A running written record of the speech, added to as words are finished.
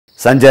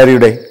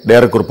സഞ്ചാരിയുടെ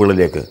diary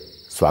കുറിപ്പുകളിലേക്ക്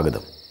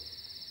സ്വാഗതം.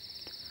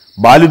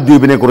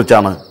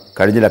 ബാലുദ്വീപിനെക്കുറിച്ചാണ്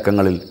കഴിഞ്ഞ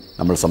ലക്കങ്ങളിൽ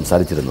നമ്മൾ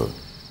സംസാരിച്ചിരുന്നത്.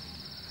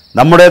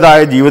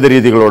 നമ്മുടേതായ ജീവിത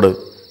രീതികളോട്,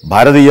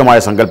 ഭാരതീയമായ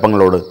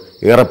സങ്കല്പങ്ങളോട്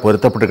ഏറെ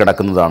പൊരുത്തപ്പെട്ട്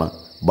കിടക്കുന്നതാണ്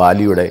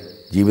ബാലിയുടെ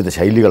ജീവിത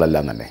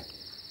ശൈലികളെല്ലാം തന്നെ.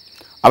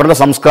 അവരുടെ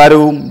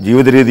സംസ്കാരവും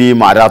ജീവിത രീതിയും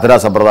ആരാധനാ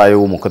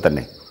സമ്പ്രദായവും ഒക്കെ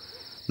തന്നെ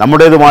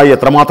നമ്മുടേതുമായി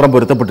എത്രമാത്രം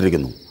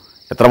പൊരുത്തപ്പെട്ടിരിക്കുന്നു,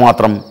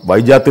 എത്രമാത്രം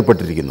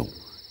വൈജാത്യപ്പെട്ടിരിക്കുന്നു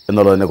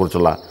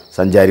എന്നുള്ളതിനെക്കുറിച്ചുള്ള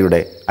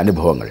സഞ്ചാരിയുടെ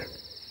അനുഭവങ്ങൾ.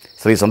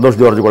 ശ്രീ സന്തോഷ്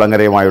ജോർജ്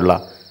കുളങ്ങരയുമായുള്ള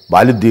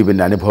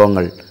ബാലുദ്വീപിൻ്റെ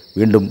അനുഭവങ്ങൾ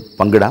വീണ്ടും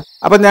പങ്കിടാം.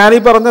 അപ്പം ഞാനീ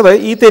പറഞ്ഞത്,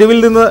 ഈ തെരുവിൽ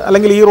നിന്ന്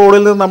അല്ലെങ്കിൽ ഈ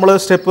റോഡിൽ നിന്ന് നമ്മൾ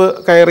സ്റ്റെപ്പ്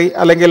കയറി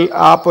അല്ലെങ്കിൽ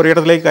ആ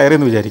പുരയിടത്തിലേക്ക് കയറി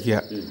എന്ന് വിചാരിക്കുക.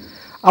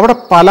 അവിടെ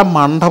പല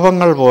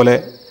മണ്ഡപങ്ങൾ പോലെ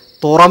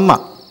തുറന്ന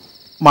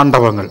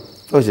മണ്ഡപങ്ങൾ.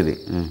 ശരി.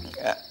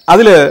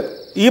 അതിൽ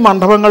ഈ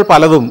മണ്ഡപങ്ങൾ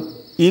പലതും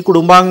ഈ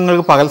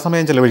കുടുംബാംഗങ്ങൾക്ക് പകൽ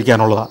സമയം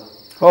ചെലവഴിക്കാനുള്ളതാണ്.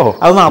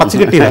 അതൊന്നും അടച്ചു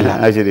കിട്ടിയതല്ല.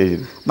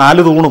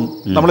 4 തൂണും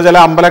നമ്മൾ ചില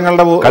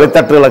അമ്പലങ്ങളുടെ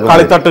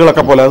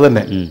കളിത്തട്ടുകളൊക്കെ പോലെ അത്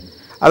തന്നെ.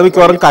 അത്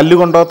മിക്കവാറും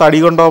കല്ലുകൊണ്ടോ തടി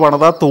കൊണ്ടോ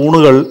പണിത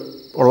തൂണുകൾ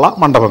ഉള്ള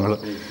മണ്ഡപങ്ങൾ.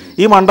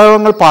 ഈ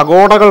മണ്ഡപങ്ങൾ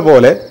പഗോഡകൾ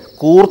പോലെ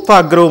കൂർത്ത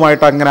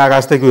അഗ്രവുമായിട്ട് അങ്ങനെ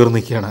ആകാശത്തേക്ക് ഉയർന്നു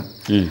നിൽക്കുകയാണ്.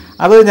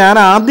 അത് ഞാൻ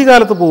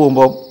ആദ്യകാലത്ത്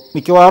പോകുമ്പോൾ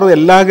മിക്കവാറും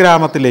എല്ലാ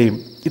ഗ്രാമത്തിലെയും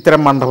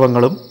ഇത്തരം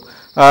മണ്ഡപങ്ങളും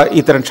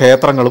ഇത്തരം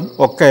ക്ഷേത്രങ്ങളും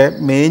ഒക്കെ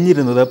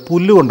മേഞ്ഞിരുന്നത്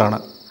പുല്ലുകൊണ്ടാണ്.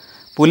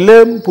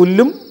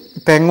 പുല്ലും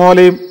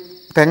തെങ്ങോലയും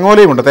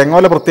ഉണ്ട്.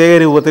 തെങ്ങോല പ്രത്യേക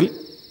രൂപത്തിൽ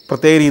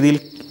പ്രത്യേക രീതിയിൽ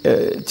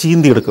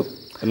ചീന്തിയെടുക്കും,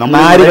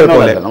 നാരുകൾ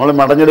പോലെ.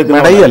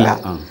 മെടയല്ല,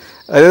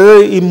 അതായത്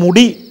ഈ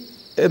മുടി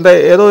എന്താ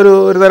ഏതോ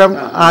ഒരു തരം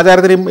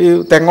ആചാരത്തിന് ഈ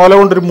തെങ്ങോല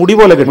കൊണ്ടൊരു മുടി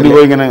പോലെ കെട്ടി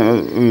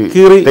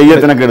കീറി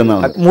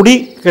മുടി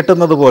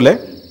കെട്ടുന്നത് പോലെ.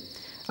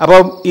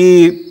 അപ്പം ഈ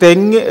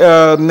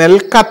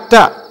നെൽക്കറ്റ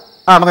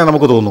ആണെന്നേ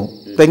നമുക്ക് തോന്നുന്നു.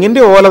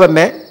 തെങ്ങിൻ്റെ ഓല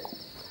തന്നെ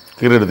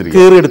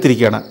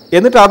കീറിയെടുത്തിരിക്കുകയാണ്.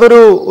 എന്നിട്ട്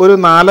അതൊരു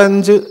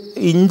 4-5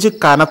 ഇഞ്ച്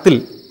കനത്തിൽ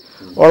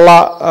ഉള്ള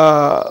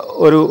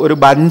ഒരു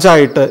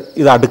ബഞ്ചായിട്ട്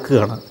ഇത്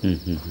അടുക്കുകയാണ്.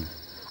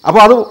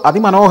 അപ്പോൾ അത്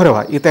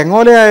അതിമനോഹരമാണ്. ഈ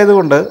തെങ്ങോല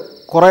ആയതുകൊണ്ട്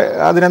കുറേ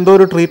അതിനെന്തോ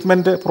ഒരു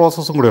ട്രീറ്റ്മെൻറ്റ്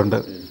പ്രോസസ്സും കൂടെ ഉണ്ട്.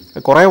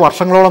 കുറേ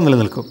വർഷങ്ങളോളം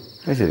നിലനിൽക്കും.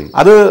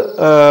 അത്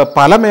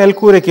പല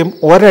മേൽക്കൂരയ്ക്കും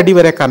 1 അടി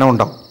വരെ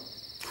കനമുണ്ടാവും.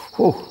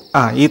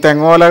 ഈ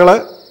തെങ്ങോലകൾ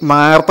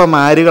നേർത്ത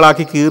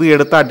നാരുകളാക്കി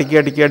കീറിയെടുത്ത്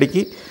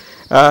അടുക്കി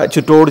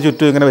ചുറ്റോട്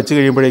ചുറ്റും ഇങ്ങനെ വെച്ച്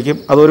കഴിയുമ്പോഴേക്കും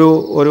അതൊരു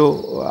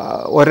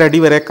 1 അടി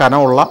വരെ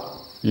കനമുള്ള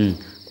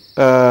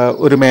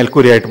ഒരു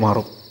മേൽക്കൂരയായിട്ട്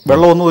മാറും.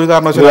 വെള്ളമൊന്നും ഒരു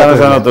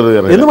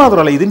കാരണവശാലും. എന്ന്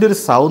മാത്രമല്ല, ഇതിൻ്റെ ഒരു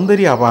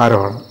സൗന്ദര്യം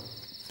അപാരമാണ്.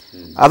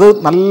 അത്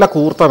നല്ല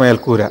കൂർത്ത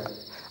മേൽക്കൂര,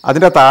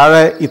 അതിൻ്റെ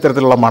താഴെ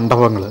ഇത്തരത്തിലുള്ള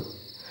മണ്ഡപങ്ങൾ,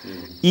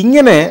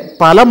 ഇങ്ങനെ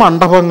പല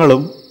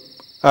മണ്ഡപങ്ങളും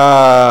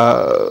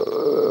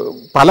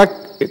പല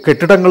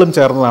കെട്ടിടങ്ങളും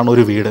ചേർന്നതാണ്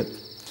ഒരു വീട്.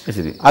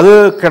 അത്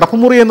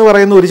കിടപ്പുമുറി എന്ന്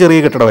പറയുന്ന ഒരു ചെറിയ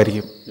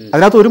കെട്ടിടമായിരിക്കും.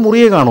 അതിനകത്ത് ഒരു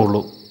മുറിയേ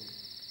കാണുള്ളൂ.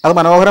 അത്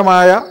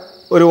മനോഹരമായ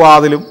ഒരു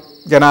വാതിലും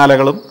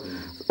ജനാലകളും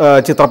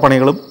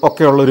ചിത്രപ്പണികളും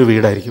ഒക്കെയുള്ള ഒരു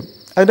വീടായിരിക്കും.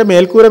 അതിൻ്റെ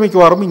മേൽക്കൂര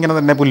മിക്കവാറും ഇങ്ങനെ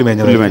തന്നെ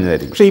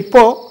പുല്ലുമേഞ്ഞതായിരിക്കും. പക്ഷേ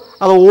ഇപ്പോൾ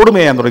അത് ഓട്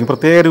മേയാൻ തുടങ്ങി.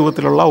 പ്രത്യേക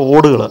രൂപത്തിലുള്ള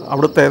ഓടുകൾ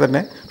അവിടുത്തെ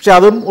തന്നെ. പക്ഷെ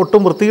അതും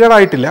ഒട്ടും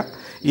വൃത്തികേടായിട്ടില്ല.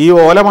 ഈ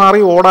ഓല മാറി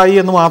ഓടായി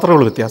എന്ന് മാത്രമേ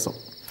ഉള്ളൂ വ്യത്യാസം.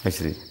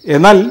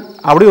 എന്നാൽ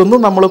അവിടെ ഒന്നും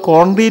നമ്മൾ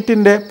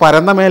കോൺക്രീറ്റിൻ്റെ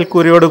പരന്ന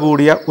മേൽക്കൂരയോട്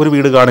കൂടിയ ഒരു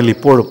വീട് കാണില്ല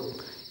ഇപ്പോഴും.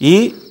 ഈ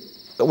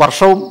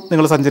വർഷവും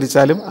നിങ്ങൾ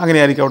സഞ്ചരിച്ചാലും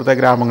അങ്ങനെയായിരിക്കും അവിടുത്തെ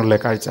ഗ്രാമങ്ങളിലെ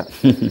കാഴ്ച.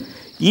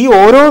 ഈ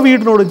ഓരോ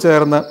വീടിനോടും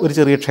ചേർന്ന് ഒരു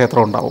ചെറിയ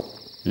ക്ഷേത്രം ഉണ്ടാവും.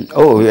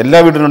 എല്ലാ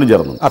വീടിനോടും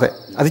ചേർന്ന്. അതെ,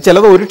 അത്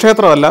ചിലത് ഒരു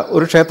ക്ഷേത്രമല്ല,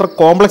 ഒരു ക്ഷേത്ര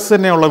കോംപ്ലക്സ്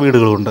തന്നെയുള്ള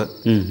വീടുകളുണ്ട്.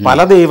 പല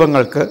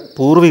ദൈവങ്ങൾക്ക്,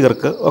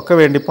 പൂർവികർക്ക് ഒക്കെ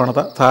വേണ്ടി പണിത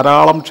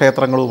ധാരാളം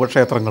ക്ഷേത്രങ്ങളും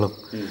ഉപക്ഷേത്രങ്ങളും.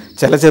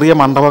 ചില ചെറിയ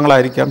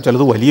മണ്ഡപങ്ങളായിരിക്കാം,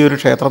 ചിലത് വലിയൊരു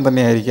ക്ഷേത്രം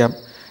തന്നെയായിരിക്കാം.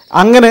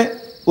 അങ്ങനെ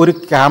ഒരു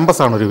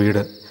ക്യാമ്പസാണ് ഒരു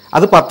വീട്.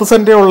 അത് 10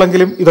 സെൻറ്റേ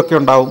ഉള്ളെങ്കിലും ഇതൊക്കെ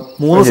ഉണ്ടാവും,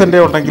 3 സെൻറ്റേ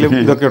ഉണ്ടെങ്കിലും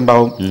ഇതൊക്കെ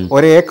ഉണ്ടാവും,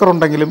 1 ഏക്കർ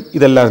ഉണ്ടെങ്കിലും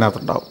ഇതെല്ലാം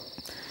അതിനകത്തുണ്ടാവും.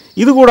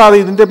 ഇതുകൂടാതെ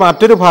ഇതിൻ്റെ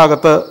മറ്റൊരു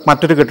ഭാഗത്ത്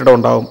മറ്റൊരു കെട്ടിടം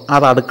ഉണ്ടാവും.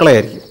 അത്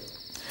അടുക്കളയായിരിക്കും.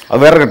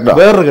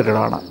 വേറൊരു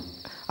കെട്ടിടമാണ്.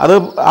 അത്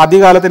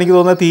ആദ്യകാലത്ത് എനിക്ക്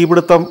തോന്നുന്നത്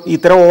തീപിടുത്തം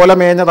ഇത്തരം ഓല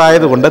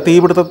മേഞ്ഞതായതുകൊണ്ട്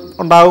തീപിടുത്തം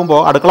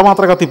ഉണ്ടാകുമ്പോൾ അടുക്കള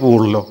മാത്രമേ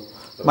കത്തിപ്പോവുള്ളൂ,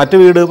 മറ്റു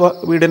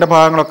വീടിൻ്റെ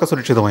ഭാഗങ്ങളൊക്കെ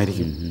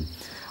സുരക്ഷിതമായിരിക്കും.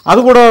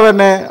 അതുകൂടാതെ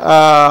തന്നെ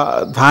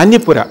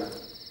ധാന്യപ്പുര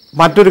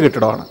മറ്റൊരു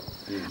കെട്ടിടമാണ്.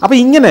 അപ്പോൾ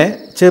ഇങ്ങനെ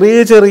ചെറിയ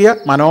ചെറിയ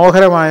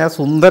മനോഹരമായ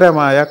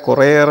സുന്ദരമായ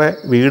കുറേയേറെ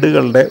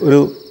വീടുകളുടെ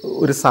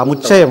ഒരു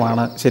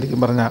സമുച്ചയമാണ് ശരിക്കും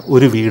പറഞ്ഞാൽ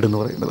ഒരു വീടെന്ന്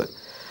പറയുന്നത്.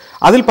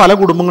 അതിൽ പല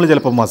കുടുംബങ്ങൾ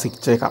ചിലപ്പം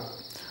വസിച്ചേക്കാം.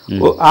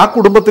 ആ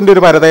കുടുംബത്തിൻ്റെ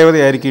ഒരു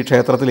പരദേവതയായിരിക്കും ഈ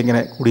ക്ഷേത്രത്തിൽ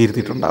ഇങ്ങനെ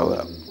കുടിയിരുത്തിയിട്ടുണ്ടാവുക.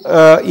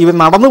 ഇവ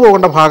നടന്നു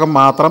പോകേണ്ട ഭാഗം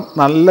മാത്രം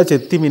നല്ല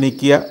ചെത്തി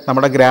മിനുക്കിയ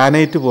നമ്മുടെ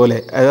ഗ്രാനൈറ്റ് പോലെ,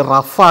 അതായത്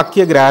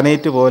റഫാക്കിയ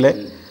ഗ്രാനൈറ്റ് പോലെ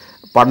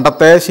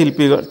പണ്ടത്തെ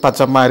ശില്പികൾ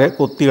തച്ചന്മാർ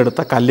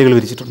കൊത്തിയെടുത്ത കല്ലുകൾ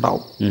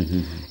വിരിച്ചിട്ടുണ്ടാവും.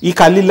 ഈ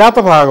കല്ലില്ലാത്ത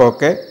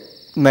ഭാഗമൊക്കെ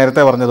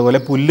നേരത്തെ പറഞ്ഞതുപോലെ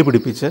പുല്ല്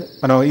പിടിപ്പിച്ച്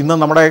ഇന്ന്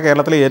നമ്മുടെ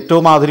കേരളത്തിലെ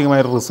ഏറ്റവും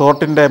ആധുനികമായ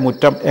റിസോർട്ടിൻ്റെ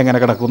മുറ്റം എങ്ങനെ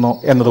കിടക്കുന്നോ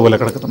എന്നതുപോലെ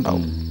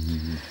കിടക്കുന്നുണ്ടാവും.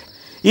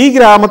 ഈ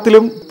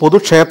ഗ്രാമത്തിലും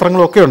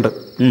പൊതുക്ഷേത്രങ്ങളും ഒക്കെ ഉണ്ട്.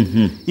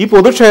 ഈ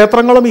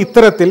പൊതുക്ഷേത്രങ്ങളും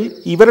ഇത്തരത്തിൽ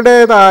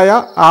ഇവരുടേതായ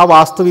ആ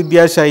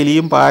വാസ്തുവിദ്യാ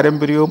ശൈലിയും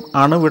പാരമ്പര്യവും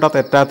അണുവിട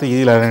തെറ്റാത്ത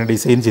രീതിയിലാണ്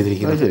ഡിസൈൻ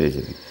ചെയ്തിരിക്കുന്നത്.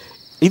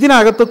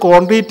 ഇതിനകത്ത്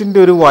കോൺക്രീറ്റിൻ്റെ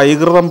ഒരു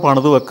വൈകൃതം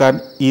പണിതു വെക്കാൻ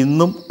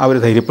ഇന്നും അവർ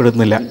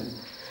ധൈര്യപ്പെടുന്നില്ല.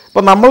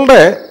 ഇപ്പം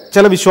നമ്മളുടെ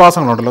ചില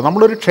വിശ്വാസങ്ങളുണ്ടല്ലോ.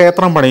 നമ്മളൊരു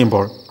ക്ഷേത്രം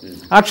പണിയുമ്പോൾ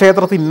ആ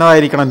ക്ഷേത്രത്തിൽ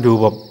ഇന്നതായിരിക്കണം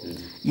രൂപം,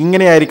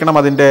 ഇങ്ങനെയായിരിക്കണം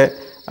അതിൻ്റെ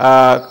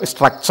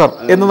സ്ട്രക്ചർ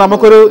എന്ന്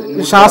നമുക്കൊരു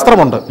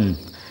ശാസ്ത്രമുണ്ട്.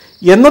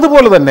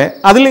 എന്നതുപോലെ തന്നെ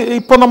അതിൽ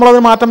ഇപ്പോൾ നമ്മളത്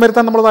മാറ്റം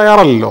വരുത്താൻ നമ്മൾ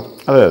തയ്യാറല്ലല്ലോ.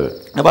 അതെ അതെ.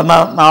 അപ്പം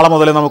നാളെ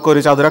മുതൽ നമുക്കൊരു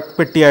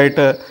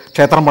ചതുരപ്പെട്ടിയായിട്ട്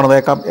ക്ഷേത്രം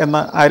പണിതേക്കാം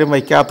എന്ന് ആരും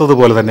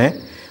വയ്ക്കാത്തതുപോലെ തന്നെ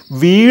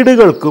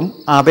വീടുകൾക്കും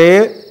അതേ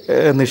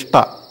നിഷ്ഠ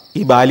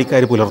ഈ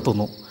ബാലിക്കാർ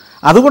പുലർത്തുന്നു.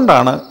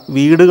 അതുകൊണ്ടാണ്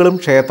വീടുകളും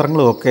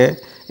ക്ഷേത്രങ്ങളും ഒക്കെ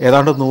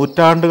ഏതാണ്ട്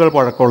നൂറ്റാണ്ടുകൾ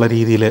പഴക്കമുള്ള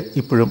രീതിയിൽ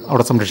ഇപ്പോഴും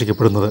അവിടെ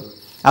സംരക്ഷിക്കപ്പെടുന്നത്.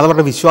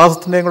 അതവരുടെ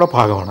വിശ്വാസത്തിൻ്റെയും കൂടെ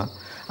ഭാഗമാണ്.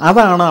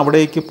 അതാണ്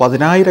അവിടേക്ക്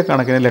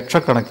പതിനായിരക്കണക്കിന്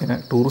ലക്ഷക്കണക്കിന്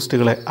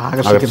ടൂറിസ്റ്റുകളെ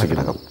ആകർഷിക്കുന്ന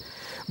ഘടകം.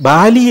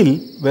 ബാലിയിൽ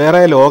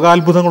വേറെ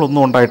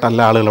ലോകാത്ഭുതങ്ങളൊന്നും ഉണ്ടായിട്ടല്ല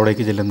ആളുകൾ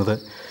അവിടേക്ക് ചെല്ലുന്നത്.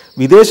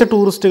 വിദേശ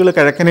ടൂറിസ്റ്റുകൾ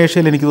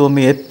കിഴക്കനേഷ്യയിൽ എനിക്ക്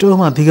തോന്നുന്നു ഏറ്റവും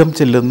അധികം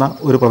ചെല്ലുന്ന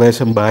ഒരു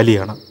പ്രദേശം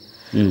ബാലിയാണ്.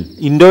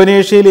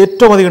 ഇന്തോനേഷ്യയിൽ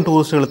ഏറ്റവും അധികം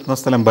ടൂറിസ്റ്റുകൾ എത്തുന്ന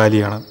സ്ഥലം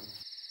ബാലിയാണ്.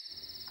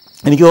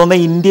 എനിക്ക്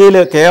തോന്നുന്നത് ഇന്ത്യയിൽ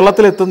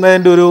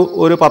കേരളത്തിലെത്തുന്നതിൻ്റെ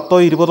ഒരു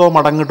 10-20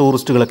 മടങ്ങ്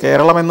ടൂറിസ്റ്റുകൾ,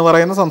 കേരളം എന്ന്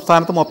പറയുന്ന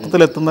സംസ്ഥാനത്ത്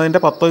മൊത്തത്തിലെത്തുന്നതിൻ്റെ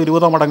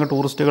 10-20 മടങ്ങ്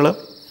ടൂറിസ്റ്റുകൾ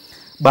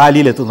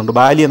ബാലിയിലെത്തുന്നുണ്ട്.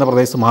 ബാലി എന്ന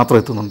പ്രദേശത്ത് മാത്രം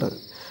എത്തുന്നുണ്ട്.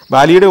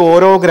 ബാലിയുടെ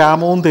ഓരോ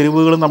ഗ്രാമവും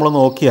തെരുവുകളും നമ്മൾ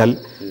നോക്കിയാൽ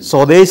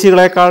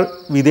സ്വദേശികളെക്കാൾ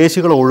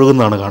വിദേശികൾ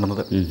ഒഴുകുന്നതാണ്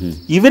കാണുന്നത്.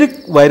 ഇവർ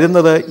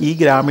വരുന്നത് ഈ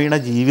ഗ്രാമീണ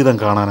ജീവിതം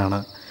കാണാനാണ്.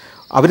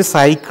 അവർ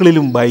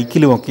സൈക്കിളിലും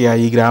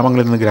ബൈക്കിലുമൊക്കെയായി ഈ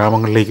ഗ്രാമങ്ങളിൽ നിന്ന്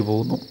ഗ്രാമങ്ങളിലേക്ക്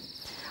പോകുന്നു.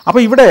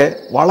 അപ്പോൾ ഇവിടെ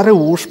വളരെ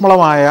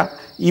ഊഷ്മളമായ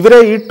ഇവരെ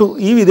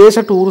ഈ വിദേശ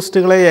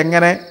ടൂറിസ്റ്റുകളെ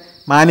എങ്ങനെ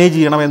മാനേജ്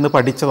ചെയ്യണമെന്ന്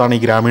പഠിച്ചതാണ് ഈ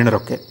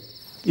ഗ്രാമീണരൊക്കെ.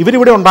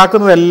 ഇവരിവിടെ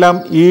ഉണ്ടാക്കുന്നതെല്ലാം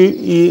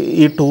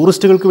ഈ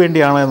ടൂറിസ്റ്റുകൾക്ക്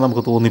വേണ്ടിയാണ് എന്ന്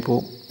നമുക്ക്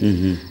തോന്നിപ്പോവും.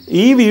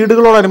 ഈ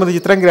വീടുകളോടനുബന്ധിച്ച്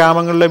ഇത്തരം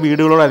ഗ്രാമങ്ങളിലെ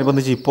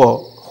വീടുകളോടനുബന്ധിച്ച് ഇപ്പോൾ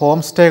ഹോം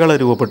സ്റ്റേകൾ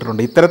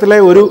രൂപപ്പെട്ടിട്ടുണ്ട്. ഇത്തരത്തിലെ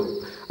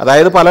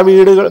അതായത് പല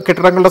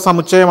കെട്ടിടങ്ങളുടെ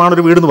സമുച്ചയമാണ്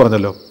ഒരു വീടെന്ന്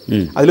പറഞ്ഞല്ലോ.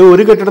 അതിൽ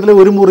ഒരു കെട്ടിടത്തിൽ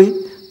ഒരു മുറി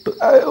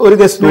ഒരു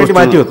ഗസ്റ്റിന് വേണ്ടി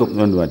മാറ്റി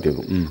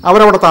വെക്കും.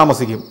 അവരവിടെ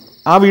താമസിക്കും.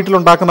 ആ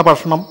വീട്ടിലുണ്ടാക്കുന്ന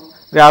ഭക്ഷണം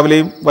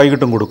രാവിലെയും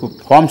വൈകിട്ടും കൊടുക്കും.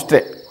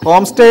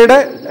 ഹോം സ്റ്റേയുടെ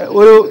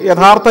ഒരു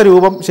യഥാർത്ഥ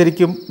രൂപം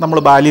ശരിക്കും നമ്മൾ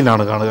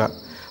ബാലിയിലാണ് കാണുക.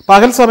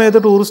 പകൽ സമയത്ത്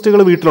ടൂറിസ്റ്റുകൾ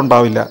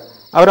വീട്ടിലുണ്ടാവില്ല.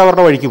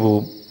 അവരവരുടെ വഴിക്ക്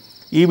പോകും.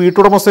 ഈ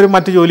വീട്ടുടമസ്ഥരും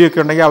മറ്റ് ജോലിയൊക്കെ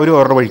ഉണ്ടെങ്കിൽ അവരും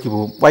അവരുടെ വഴിക്ക്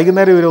പോകും.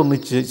 വൈകുന്നേരം ഇവർ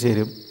ഒന്നിച്ച്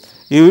ചേരും.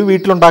 ഈ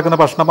വീട്ടിലുണ്ടാക്കുന്ന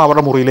ഭക്ഷണം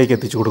അവരുടെ മുറിയിലേക്ക്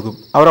എത്തിച്ചു കൊടുക്കും.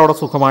 അവരവിടെ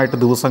സുഖമായിട്ട്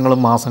ദിവസങ്ങളും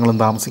മാസങ്ങളും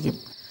താമസിക്കും.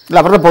 അല്ല,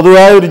 അവരുടെ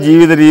പൊതുവായ ഒരു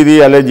ജീവിത രീതി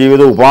അല്ലെ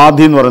ജീവിത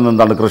ഉപാധി എന്ന് പറയുന്നത്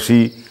എന്താണ്? കൃഷി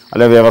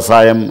അല്ലെ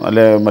വ്യവസായം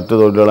അല്ലെ മറ്റു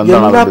തൊഴിലുകൾ,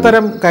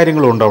 എല്ലാത്തരം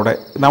കാര്യങ്ങളും ഉണ്ട് അവിടെ.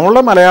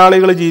 നമ്മളുടെ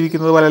മലയാളികൾ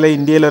ജീവിക്കുന്നത് പോലെ, അല്ലെ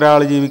ഇന്ത്യയിൽ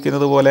ഒരാൾ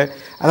ജീവിക്കുന്നത് പോലെ,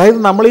 അതായത്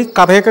നമ്മൾ ഈ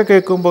കഥയൊക്കെ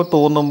കേൾക്കുമ്പോൾ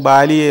തോന്നും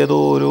ബാലി ഏതോ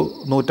ഒരു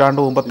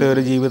നൂറ്റാണ്ട് മുമ്പത്തെ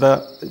ഒരു ജീവിത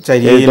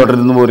ചര്യയിൽ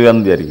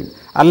വിചാരിക്കും.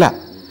 അല്ല,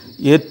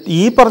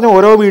 ഈ പറഞ്ഞ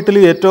ഓരോ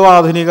വീട്ടിലും ഏറ്റവും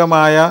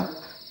ആധുനികമായ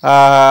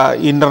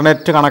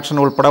ഇൻ്റർനെറ്റ് കണക്ഷൻ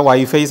ഉൾപ്പെടെ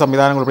വൈഫൈ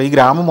സംവിധാനങ്ങൾ ഉൾപ്പെടെ ഈ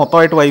ഗ്രാമം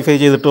മൊത്തമായിട്ട് വൈഫൈ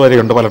ചെയ്തിട്ട്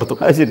വരെയുണ്ട് പലയിടത്തും.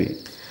 അത് ശരി.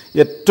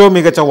 ഏറ്റവും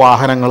മികച്ച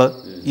വാഹനങ്ങൾ,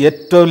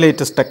 ഏറ്റവും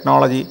ലേറ്റസ്റ്റ്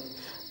ടെക്നോളജി,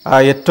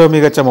 ഏറ്റവും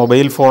മികച്ച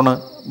മൊബൈൽ ഫോണ്,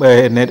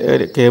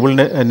 കേബിൾ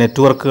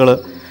നെറ്റ്വർക്കുകൾ.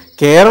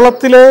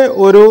 കേരളത്തിലെ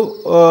ഒരു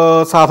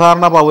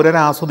സാധാരണ പൗരനെ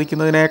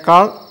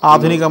ആസ്വദിക്കുന്നതിനേക്കാൾ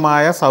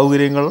ആധുനികമായ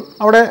സൗകര്യങ്ങൾ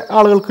അവിടെ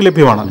ആളുകൾക്ക്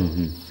ലഭ്യമാണ്.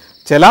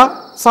 ചില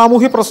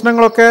സാമൂഹ്യ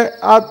പ്രശ്നങ്ങളൊക്കെ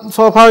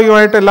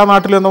സ്വാഭാവികമായിട്ട് എല്ലാ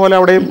നാട്ടിലും എന്ന പോലെ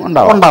അവിടെയും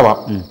ഉണ്ടാവാം.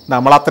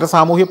 നമ്മൾ അത്തരം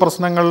സാമൂഹ്യ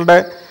പ്രശ്നങ്ങളുടെ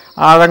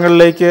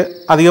ആഴങ്ങളിലേക്ക്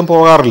അധികം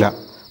പോകാറില്ല,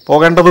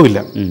 പോകേണ്ടതുമില്ല.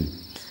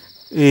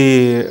 ഈ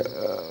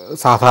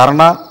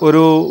സാധാരണ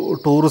ഒരു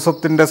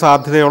ടൂറിസത്തിൻ്റെ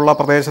സാധ്യതയുള്ള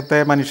പ്രദേശത്തെ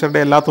മനുഷ്യരുടെ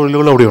എല്ലാ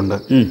തൊഴിലുകളും അവിടെയുണ്ട്.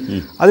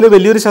 അതിൽ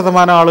വലിയൊരു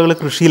ശതമാനം ആളുകൾ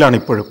കൃഷിയിലാണ്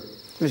ഇപ്പോഴും.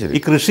 ഈ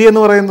കൃഷി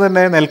എന്ന് പറയുന്നത്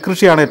തന്നെ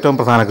നെൽകൃഷിയാണ് ഏറ്റവും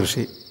പ്രധാന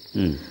കൃഷി.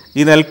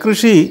 ഈ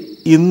നെൽകൃഷി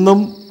ഇന്നും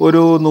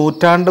ഒരു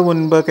നൂറ്റാണ്ട്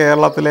മുൻപ്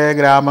കേരളത്തിലെ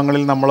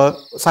ഗ്രാമങ്ങളിൽ നമ്മൾ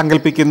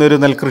സങ്കല്പിക്കുന്ന ഒരു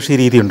നെൽകൃഷി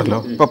രീതി ഉണ്ടല്ലോ.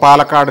 ഇപ്പോൾ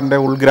പാലക്കാടിൻ്റെ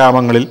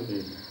ഉൾഗ്രാമങ്ങളിൽ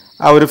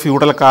ആ ഒരു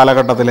ഫ്യൂഡൽ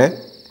കാലഘട്ടത്തിലെ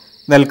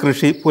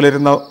നെൽകൃഷി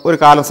പുലരുന്ന ഒരു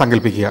കാലം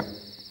സങ്കല്പിക്കുക.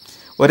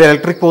 ഒരു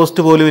ഇലക്ട്രിക്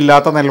പോസ്റ്റ് പോലും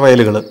ഇല്ലാത്ത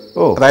നെൽവയലുകൾ,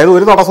 അതായത്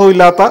ഒരു തടസ്സവും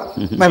ഇല്ലാത്ത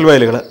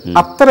നെൽവയലുകൾ.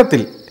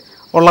 അത്തരത്തിൽ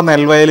ഉള്ള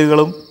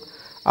നെൽവയലുകളും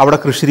അവിടെ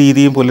കൃഷി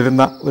രീതിയും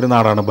പുലരുന്ന ഒരു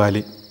നാടാണ്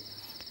ബാലി.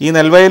 ഈ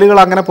നെൽവയലുകൾ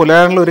അങ്ങനെ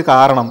പുലരാനുള്ള ഒരു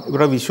കാരണം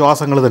ഇവരുടെ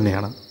വിശ്വാസങ്ങൾ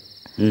തന്നെയാണ്.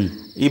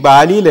 ഈ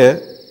ബാലിയിൽ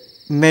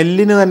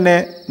നെല്ലിന് തന്നെ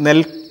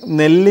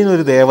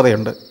നെല്ലിനൊരു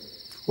ദേവതയുണ്ട്.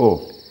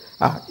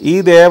 ഈ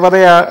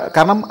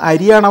കാരണം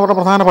അരിയാണ് അവരുടെ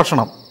പ്രധാന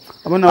ഭക്ഷണം.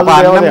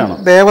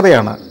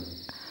 ദേവതയാണ്.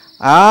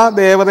 ആ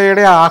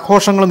ദേവതയുടെ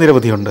ആഘോഷങ്ങൾ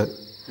നിരവധിയുണ്ട്.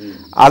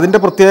 അതിൻ്റെ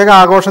പ്രത്യേക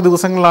ആഘോഷ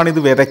ദിവസങ്ങളിലാണ് ഇത്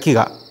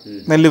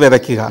നെല്ല്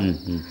വിതയ്ക്കുക.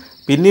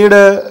 പിന്നീട്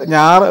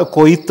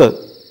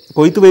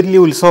കൊയ്ത്ത് വലിയ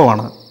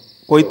ഉത്സവമാണ്.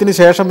 കൊയ്ത്തിന്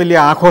ശേഷം വലിയ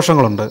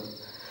ആഘോഷങ്ങളുണ്ട്.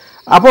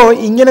 അപ്പോൾ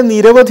ഇങ്ങനെ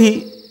നിരവധി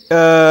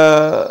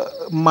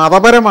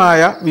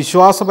മതപരമായ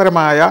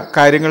വിശ്വാസപരമായ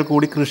കാര്യങ്ങൾ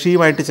കൂടി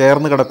കൃഷിയുമായിട്ട്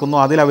ചേർന്ന് കിടക്കുന്നു.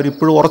 അതിൽ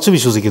അവരിപ്പോഴും ഉറച്ചു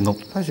വിശ്വസിക്കുന്നു.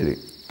 ശരി.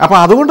 അപ്പോൾ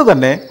അതുകൊണ്ട്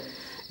തന്നെ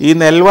ഈ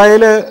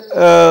നെൽവയൽ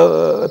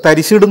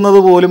തരിച്ചിടുന്നത്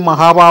പോലും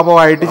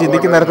മഹാപാപമായിട്ട്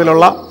ചിന്തിക്കുന്ന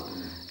തരത്തിലുള്ള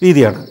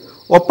രീതിയാണ്.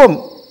 ഒപ്പം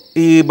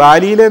ഈ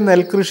ബാലിയിലെ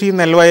നെൽകൃഷി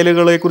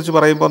നെൽവയലുകളെ കുറിച്ച്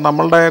പറയുമ്പോൾ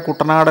നമ്മളുടെ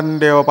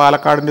കുട്ടനാടൻ്റെയോ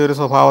പാലക്കാടിൻ്റെയോ ഒരു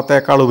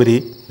സ്വഭാവത്തേക്കാൾ ഉപരി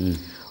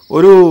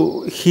ഒരു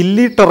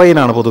ഹില്ലി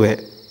ടെറൈനാണ് പൊതുവേ.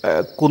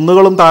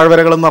 കുന്നുകളും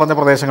താഴ്വരകളും നിറഞ്ഞ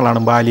പ്രദേശങ്ങളാണ്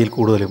ബാലിയിൽ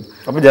കൂടുതലും.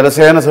 അപ്പോൾ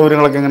ജലസേചന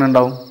സൗകര്യങ്ങളൊക്കെ എങ്ങനെ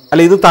ഉണ്ടാവും?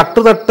 അല്ല, ഇത്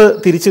തട്ട്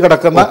തിരിച്ചു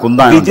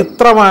കിടക്കുന്ന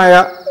വിചിത്രമായ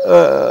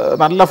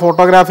നല്ല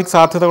ഫോട്ടോഗ്രാഫിക്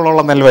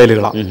സാധ്യതകളുള്ള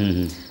നെൽവയലുകളാണ്.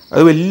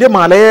 അത് വലിയ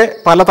മലയെ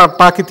പല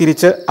തട്ടാക്കി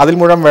തിരിച്ച് അതിൽ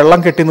മുഴുവൻ വെള്ളം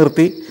കെട്ടി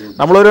നിർത്തി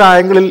നമ്മളൊരു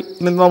ആംഗിളിൽ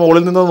നിന്നോ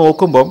മുകളിൽ നിന്നോ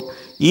നോക്കുമ്പം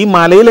ഈ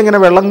മലയിൽ എങ്ങനെ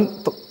വെള്ളം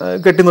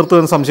കെട്ടി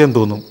നിർത്തുമെന്ന് സംശയം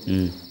തോന്നും.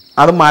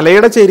 അത്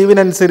മലയുടെ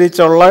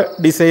ചെരിവിനനുസരിച്ചുള്ള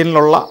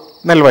ഡിസൈനിലുള്ള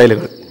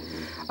നെൽവയലുകൾ.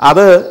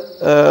 അത്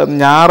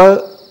ഞാറ്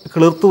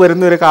കിളിർത്തു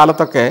വരുന്ന ഒരു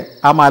കാലത്തൊക്കെ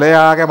ആ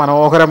മലയാകെ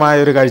മനോഹരമായ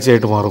ഒരു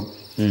കാഴ്ചയായിട്ട് മാറും.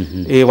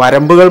 ഈ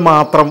വരമ്പുകൾ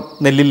മാത്രം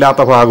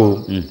നെല്ലില്ലാത്ത ഭാഗവും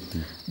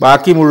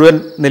ബാക്കി മുഴുവൻ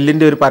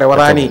നെല്ലിൻ്റെ ഒരു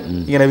പരവതാനി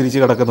ഇങ്ങനെ വിരിച്ച്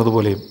കിടക്കുന്നത്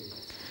പോലെയും.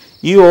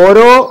 ഈ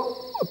ഓരോ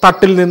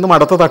തട്ടിൽ നിന്നും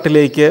അടുത്ത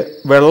തട്ടിലേക്ക്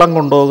വെള്ളം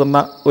കൊണ്ടുപോകുന്ന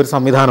ഒരു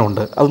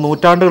സംവിധാനമുണ്ട്. അത്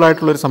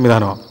നൂറ്റാണ്ടുകളായിട്ടുള്ളൊരു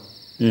സംവിധാനമാണ്.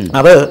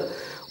 അത്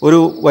ഒരു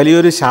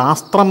വലിയൊരു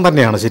ശാസ്ത്രം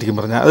തന്നെയാണ് ശരിക്കും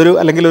പറഞ്ഞാൽ. അതൊരു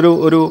അല്ലെങ്കിൽ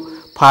ഒരു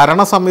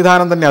ഭരണ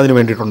സംവിധാനം തന്നെ അതിന്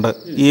വേണ്ടിയിട്ടുണ്ട്.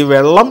 ഈ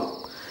വെള്ളം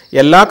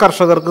എല്ലാ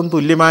കർഷകർക്കും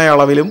തുല്യമായ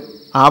അളവിലും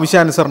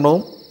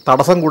ആവശ്യാനുസരണവും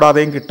തടസ്സം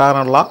കൂടാതെയും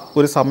കിട്ടാനുള്ള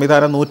ഒരു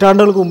സംവിധാനം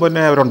നൂറ്റാണ്ടുകൾക്ക് മുമ്പ്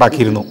തന്നെ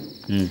അവരുണ്ടാക്കിയിരുന്നു.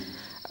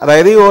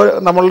 അതായത് ഈ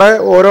നമ്മളുടെ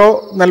ഓരോ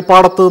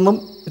നെൽപ്പാടത്തു നിന്നും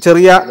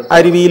ചെറിയ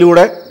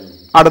അരുവിയിലൂടെ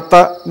അടുത്ത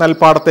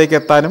നെൽപ്പാടത്തേക്ക്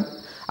എത്താനും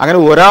അങ്ങനെ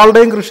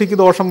ഒരാളുടെയും കൃഷിക്ക്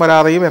ദോഷം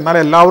വരാതെയും എന്നാൽ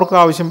എല്ലാവർക്കും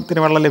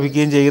ആവശ്യത്തിന് വെള്ളം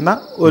ലഭിക്കുകയും ചെയ്യുന്ന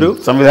ഒരു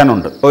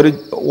സംവിധാനമുണ്ട്. ഒരു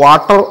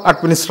വാട്ടർ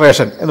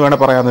അഡ്മിനിസ്ട്രേഷൻ എന്ന് വേണേൽ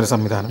പറയാവുന്നൊരു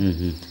സംവിധാനം.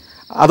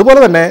 അതുപോലെ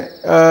തന്നെ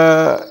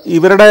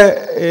ഇവരുടെ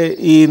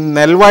ഈ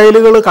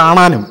നെൽവയലുകൾ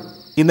കാണാനും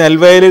ഈ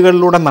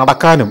നെൽവയലുകളിലൂടെ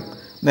നടക്കാനും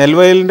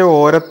നെൽവയലിൻ്റെ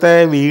ഓരത്തെ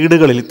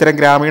വീടുകളിൽ ഇത്തരം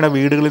ഗ്രാമീണ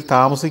വീടുകളിൽ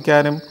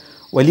താമസിക്കാനും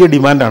വലിയ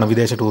ഡിമാൻഡാണ്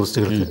വിദേശ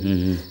ടൂറിസ്റ്റുകൾക്ക്.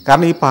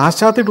 കാരണം ഈ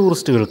പാശ്ചാത്യ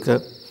ടൂറിസ്റ്റുകൾക്ക്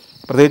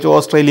പ്രത്യേകിച്ച്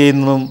ഓസ്ട്രേലിയയിൽ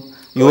നിന്നും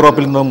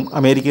യൂറോപ്പിൽ നിന്നും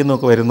അമേരിക്കയിൽ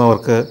നിന്നൊക്കെ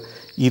വരുന്നവർക്ക്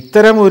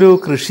ഇത്തരം ഒരു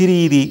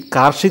കൃഷിരീതി,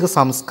 കാർഷിക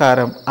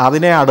സംസ്കാരം,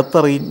 അതിനെ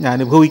അടുത്തറിഞ്ഞ്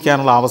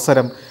അനുഭവിക്കാനുള്ള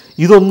അവസരം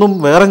ഇതൊന്നും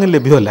വേറെങ്കിലും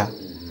ലഭ്യമല്ല.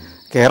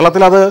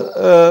 കേരളത്തിൽ അത്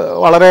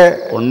വളരെ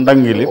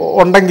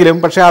ഉണ്ടെങ്കിലും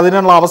പക്ഷേ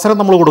അതിനുള്ള അവസരം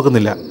നമ്മൾ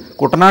കൊടുക്കുന്നില്ല.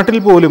 കുട്ടനാട്ടിൽ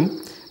പോലും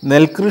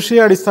നെൽകൃഷിയെ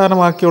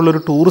അടിസ്ഥാനമാക്കിയുള്ളൊരു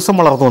ടൂറിസം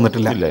വളർന്നു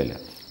വന്നിട്ടില്ല.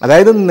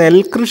 അതായത്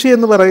നെൽകൃഷി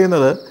എന്ന്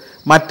പറയുന്നത്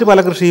മറ്റ് പല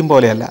കൃഷിയും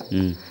പോലെയല്ല.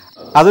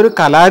 അതൊരു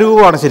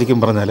കലാരൂപമാണ് ശരിക്കും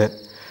പറഞ്ഞാൽ.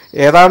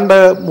 ഏതാണ്ട്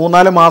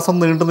 3-4 മാസം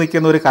നീണ്ടു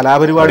നിൽക്കുന്ന ഒരു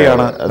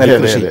കലാപരിപാടിയാണ്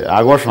നെൽകൃഷി,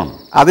 ആഘോഷം.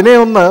 അതിനെ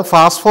ഒന്ന്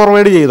ഫാസ്റ്റ്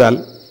ഫോർവേഡ് ചെയ്താൽ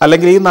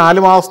അല്ലെങ്കിൽ ഈ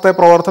 4 മാസത്തെ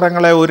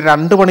പ്രവർത്തനങ്ങളെ ഒരു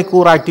 2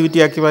 മണിക്കൂർ ആക്ടിവിറ്റി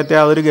ആക്കി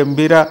മാറ്റിയാൽ അതൊരു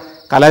ഗംഭീര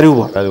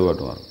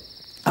കലാരൂപമാണ്.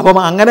 അപ്പം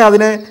അങ്ങനെ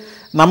അതിനെ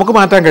നമുക്ക്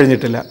മാറ്റാൻ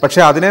കഴിഞ്ഞിട്ടില്ല.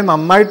 പക്ഷെ അതിനെ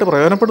നന്നായിട്ട്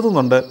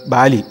പ്രയോജനപ്പെടുത്തുന്നുണ്ട്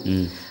ബാലി.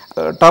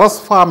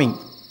 ടെറസ് ഫാമിംഗ്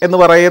എന്ന്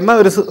പറയുന്ന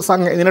ഒരു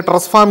ഇതിനെ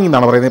ടെറസ് ഫാമിംഗ്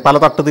എന്നാണ് പറയുന്നത്. പല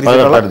തട്ട്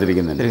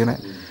തിരിക്കുന്നത്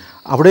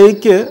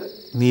അവിടേക്ക്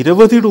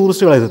നിരവധി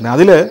ടൂറിസ്റ്റുകൾ എത്തുന്നത്.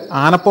 അതിൽ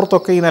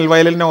ആനപ്പുറത്തൊക്കെ ഈ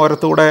നെൽവയലിൻ്റെ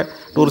ഓരത്തൂടെ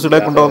ടൂറിസ്റ്റുകളെ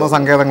കൊണ്ടുപോകുന്ന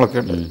സങ്കേതങ്ങളൊക്കെ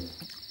ഉണ്ട്.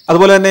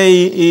 അതുപോലെ തന്നെ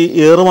ഈ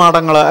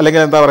ഏറുമാടങ്ങൾ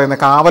അല്ലെങ്കിൽ എന്താ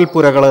പറയുന്നത്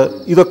കാവൽപ്പുരകൾ,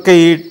 ഇതൊക്കെ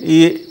ഈ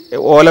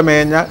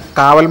ഓലമേഞ്ഞ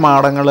കാവൽ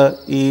മാടങ്ങൾ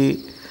ഈ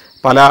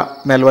പല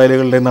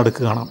നെൽവയലുകളുടെയും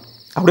നടുക്ക് കാണാം.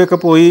 അവിടെയൊക്കെ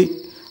പോയി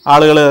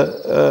ആളുകൾ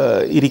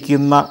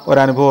ഇരിക്കുന്ന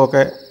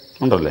ഒരനുഭവമൊക്കെ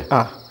ഉണ്ടല്ലേ.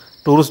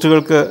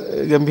 ടൂറിസ്റ്റുകൾക്ക്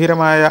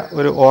ഗംഭീരമായ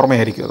ഒരു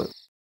ഓർമ്മയായിരിക്കും അത്.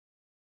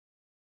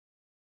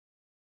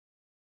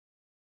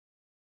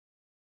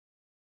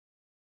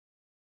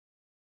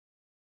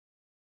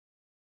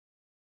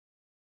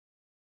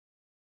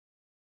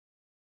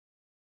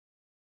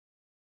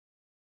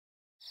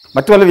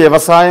 മറ്റു പല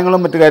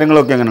വ്യവസായങ്ങളും മറ്റു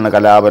കാര്യങ്ങളൊക്കെ എങ്ങനെയാണ്?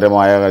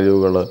 കലാപരമായ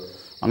കഴിവുകൾ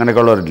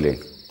അങ്ങനെയൊക്കെ ഉള്ളവരില്ലേ?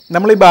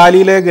 നമ്മൾ ഈ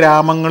ബാലിയിലെ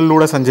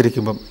ഗ്രാമങ്ങളിലൂടെ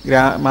സഞ്ചരിക്കുമ്പം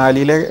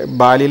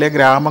ബാലിയിലെ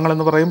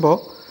ഗ്രാമങ്ങളെന്ന് പറയുമ്പോൾ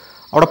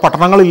അവിടെ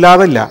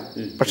പട്ടണങ്ങളില്ലാതെ ഇല്ല.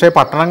 പക്ഷേ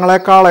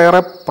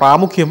പട്ടണങ്ങളെക്കാളേറെ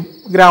പ്രാമുഖ്യം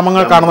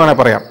ഗ്രാമങ്ങൾക്കാണെന്ന് വേണേൽ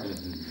പറയാം.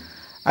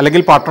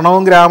 അല്ലെങ്കിൽ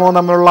പട്ടണവും ഗ്രാമവും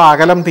തമ്മിലുള്ള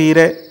അകലം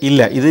തീരെ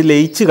ഇല്ല, ഇത്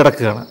ലയിച്ച്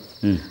കിടക്കുകയാണ്.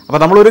 അപ്പോൾ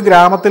നമ്മളൊരു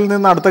ഗ്രാമത്തിൽ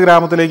നിന്ന് അടുത്ത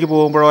ഗ്രാമത്തിലേക്ക്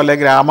പോകുമ്പോഴോ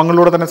അല്ലെങ്കിൽ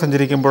ഗ്രാമങ്ങളിലൂടെ തന്നെ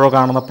സഞ്ചരിക്കുമ്പോഴോ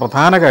കാണുന്ന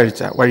പ്രധാന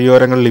കാഴ്ച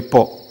വഴിയോരങ്ങളിൽ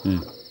ഇപ്പോൾ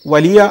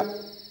വലിയ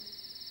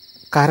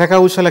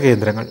കരകൗശല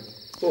കേന്ദ്രങ്ങൾ.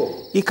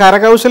 ഈ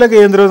കരകൗശല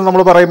കേന്ദ്രം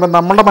നമ്മൾ പറയുമ്പോൾ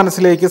നമ്മുടെ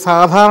മനസ്സിലേക്ക്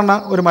സാധാരണ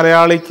ഒരു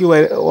മലയാളിക്ക്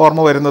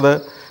ഓർമ്മ വരുന്നത്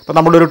ഇപ്പം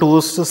നമ്മുടെ ഒരു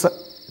ടൂറിസ്റ്റ്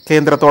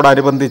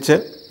കേന്ദ്രത്തോടനുബന്ധിച്ച്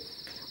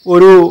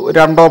ഒരു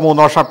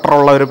 2-3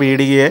 ഷട്ടറുള്ള ഒരു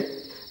പീടികയെ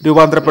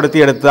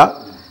രൂപാന്തരപ്പെടുത്തിയെടുത്ത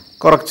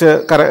കുറച്ച്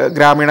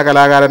ഗ്രാമീണ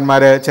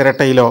കലാകാരന്മാർ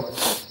ചിരട്ടയിലോ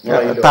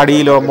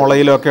തടിയിലോ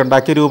മുളയിലോ ഒക്കെ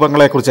ഉണ്ടാക്കിയ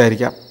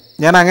രൂപങ്ങളെക്കുറിച്ചായിരിക്കാം.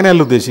 ഞാൻ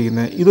അങ്ങനെയല്ല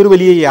ഉദ്ദേശിക്കുന്നത്. ഇതൊരു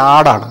വലിയ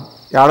യാർഡാണ്.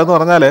 യാർഡെന്ന്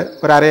പറഞ്ഞാൽ ഒരു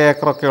 1/2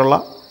 ഏക്കറൊക്കെയുള്ള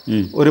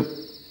ഒരു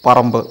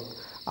പറമ്പ്,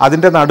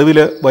 അതിൻ്റെ നടുവിൽ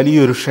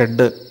വലിയൊരു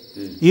ഷെഡ്.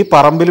 ഈ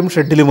പറമ്പിലും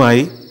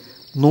ഷെഡിലുമായി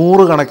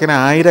 100 കണക്കിന്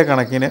 1000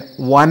 കണക്കിന്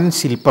വൻ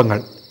ശില്പങ്ങൾ.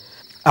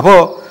 അപ്പോൾ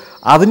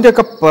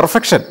അതിൻ്റെയൊക്കെ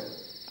പെർഫെക്ഷൻ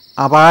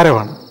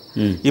അപാരമാണ്.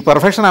 ഈ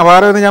പെർഫെക്ഷൻ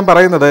അപാരം എന്ന് ഞാൻ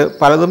പറയുന്നത്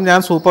പലതും ഞാൻ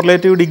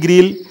സൂപ്പർലേറ്റീവ്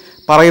ഡിഗ്രിയിൽ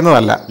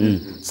പറയുന്നതല്ല.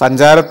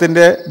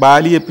 സഞ്ചാരത്തിൻ്റെ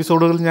ബാലി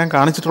എപ്പിസോഡുകൾ ഞാൻ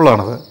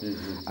കാണിച്ചിട്ടുള്ളതാണത്.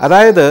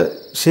 അതായത്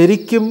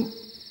ശരിക്കും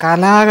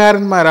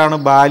കലാകാരന്മാരാണ്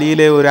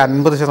ബാലിയിലെ ഒരു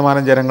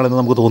 50% ജനങ്ങളെന്ന്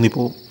നമുക്ക്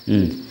തോന്നിപ്പോവും.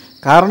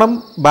 കാരണം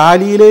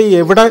ബാലിയിലെ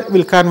എവിടെ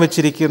വിൽക്കാൻ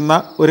വെച്ചിരിക്കുന്ന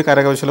ഒരു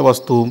കരകൗശല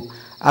വസ്തുവും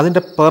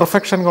അതിൻ്റെ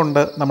പെർഫെക്ഷൻ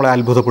കൊണ്ട് നമ്മളെ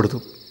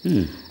അത്ഭുതപ്പെടുത്തും.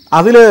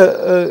 അതിൽ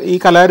ഈ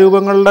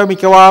കലാരൂപങ്ങളുടെ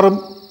മിക്കവാറും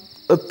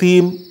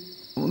തീം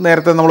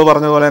നേരത്തെ നമ്മൾ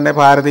പറഞ്ഞ പോലെ തന്നെ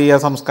ഭാരതീയ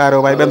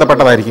സംസ്കാരവുമായി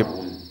ബന്ധപ്പെട്ടതായിരിക്കും.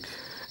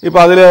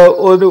 ഇപ്പോൾ അതിൽ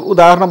ഒരു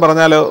ഉദാഹരണം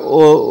പറഞ്ഞാൽ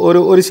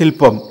ഒരു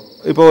ശില്പം,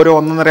 ഇപ്പോൾ ഒരു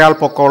 1.5 ആൾ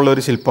പൊക്കമുള്ള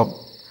ഒരു ശില്പം,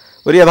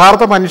 ഒരു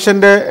യഥാർത്ഥ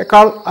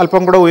മനുഷ്യൻ്റെക്കാൾ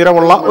അല്പം കൂടെ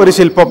ഉയരമുള്ള ഒരു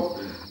ശില്പം,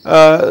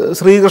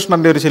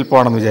 ശ്രീകൃഷ്ണൻ്റെ ഒരു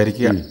ശില്പമാണെന്ന്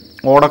വിചാരിക്കുക.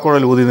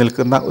 ഓടക്കുഴൽ ഊതി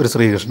നിൽക്കുന്ന ഒരു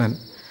ശ്രീകൃഷ്ണൻ,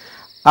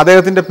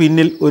 അദ്ദേഹത്തിൻ്റെ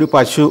പിന്നിൽ ഒരു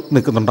പശു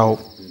നിൽക്കുന്നുണ്ടാവും.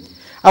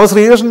 അപ്പോൾ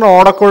ശ്രീകൃഷ്ണൻ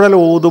ഓടക്കുഴൽ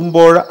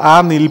ഊതുമ്പോൾ ആ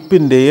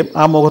നിൽപ്പിൻ്റെയും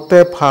ആ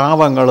മുഖത്തെ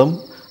ഭാവങ്ങളും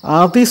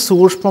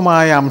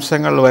അതിസൂക്ഷ്മമായ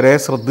അംശങ്ങൾ വരെ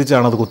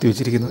ശ്രദ്ധിച്ചാണ് അത്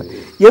കുത്തിവെച്ചിരിക്കുന്നത്.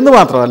 എന്ന്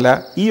മാത്രമല്ല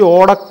ഈ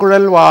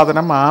ഓടക്കുഴൽ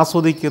വാദനം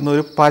ആസ്വദിക്കുന്ന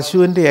ഒരു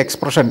പശുവിൻ്റെ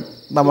എക്സ്പ്രഷൻ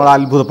നമ്മൾ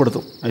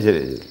അത്ഭുതപ്പെടുത്തും.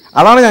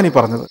 അതാണ് ഞാനീ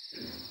പറഞ്ഞത്.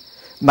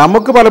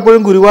 നമുക്ക്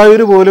പലപ്പോഴും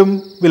ഗുരുവായൂർ പോലും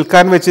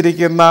വിൽക്കാൻ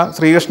വെച്ചിരിക്കുന്ന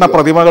ശ്രീകൃഷ്ണ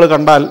പ്രതിമകൾ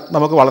കണ്ടാൽ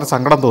നമുക്ക് വളരെ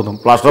സങ്കടം തോന്നും.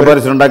 പ്ലാസ്റ്റർ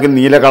പാരിസ് ഉണ്ടാക്കി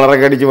നീല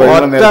കളറൊക്കെ അടിച്ച്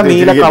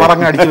നീല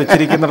കളറങ്ങ് അടിച്ച്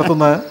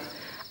വെച്ചിരിക്കുന്നിടത്തുനിന്ന്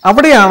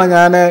അവിടെയാണ്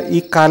ഞാൻ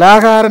ഈ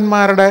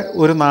കലാകാരന്മാരുടെ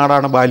ഒരു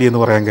നാടാണ് ബാലി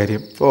എന്ന് പറയാൻ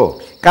കാര്യം.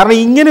 കാരണം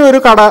ഇങ്ങനെ ഒരു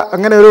കട,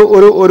 അങ്ങനെ ഒരു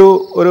ഒരു ഒരു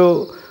ഒരു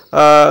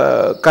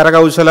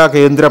കരകൗശല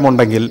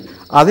കേന്ദ്രമുണ്ടെങ്കിൽ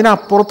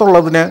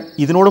അതിനപ്പുറത്തുള്ളതിന്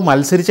ഇതിനോട്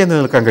മത്സരിച്ചേ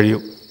നിൽക്കാൻ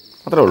കഴിയും.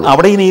 അത്രേ ഉള്ളൂ.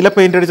 അവിടെ ഈ നീല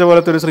പെയിന്റ് അടിച്ച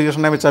പോലത്തെ ഒരു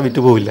ശ്രീകൃഷ്ണനെ വെച്ചാൽ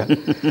വിറ്റുപോവില്ല.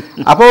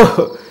 അപ്പോൾ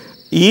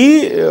ഈ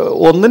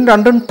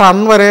 1-2 ടൺ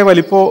വരെ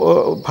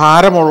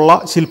ഭാരമുള്ള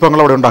ശില്പങ്ങൾ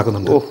അവിടെ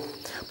ഉണ്ടാക്കുന്നുണ്ട്.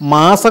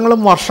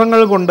 മാസങ്ങളും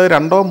വർഷങ്ങൾ കൊണ്ട്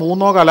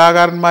 2-3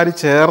 കലാകാരന്മാർ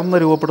ചേർന്ന്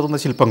രൂപപ്പെടുത്തുന്ന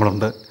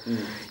ശില്പങ്ങളുണ്ട്.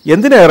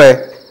 എന്തിനേറെ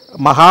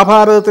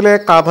മഹാഭാരതത്തിലെ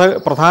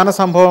പ്രധാന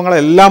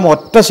സംഭവങ്ങളെല്ലാം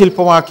ഒറ്റ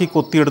ശില്പമാക്കി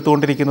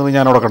കൊത്തിയെടുത്തുകൊണ്ടിരിക്കുന്നത്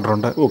ഞാൻ അവിടെ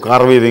കണ്ടിട്ടുണ്ട്.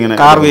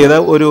 കാർവ് ചെയ്ത്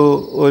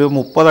ഒരു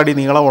 30 അടി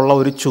നീളമുള്ള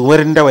ഒരു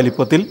ചുവരിൻ്റെ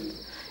വലിപ്പത്തിൽ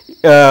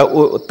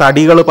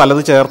തടികൾ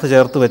പലത്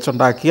ചേർത്ത്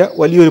വെച്ചുണ്ടാക്കിയ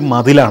വലിയൊരു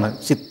മതിലാണ്.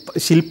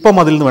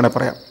 ശില്പമതിൽ എന്ന് വേണേൽ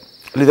പറയാം.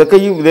 ഇതൊക്കെ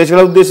ഈ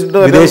വിദേശികളെ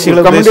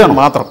ഉദ്ദേശിച്ച്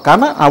മാത്രം.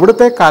 കാരണം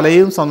അവിടുത്തെ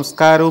കലയും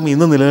സംസ്കാരവും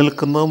ഇന്ന്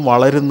നിലനിൽക്കുന്നതും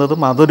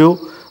വളരുന്നതും അതൊരു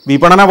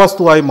വിപണന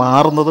വസ്തുവായി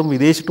മാറുന്നതും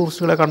വിദേശി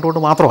ടൂറിസ്റ്റുകളെ കണ്ടുകൊണ്ട്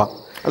മാത്രമാണ്.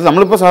 അത്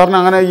നമ്മളിപ്പോൾ സാധാരണ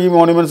അങ്ങനെ ഈ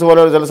മോണ്യുമെന്റ്സ്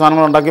പോലെ ചില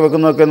സാധനങ്ങൾ ഉണ്ടാക്കി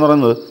വെക്കുന്നതൊക്കെ എന്ന്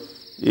പറയുന്നത്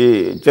ഈ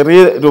ചെറിയ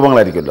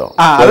രൂപങ്ങളായിരിക്കുമല്ലോ.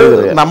 അത്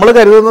നമ്മൾ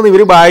കരുതുന്നത്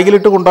ഇവർ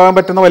ബാഗിലിട്ട് കൊണ്ടുപോകാൻ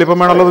പറ്റുന്ന വലിപ്പം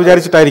വേണമല്ലോ എന്ന്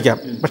വിചാരിച്ചിട്ടായിരിക്കാം.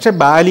 പക്ഷെ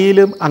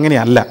ബാലിയിലും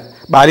അങ്ങനെയല്ല.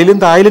 ബാലിയിലും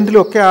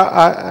തായ്ലൻഡിലും ഒക്കെ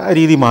ആ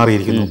രീതി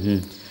മാറിയിരിക്കുന്നു.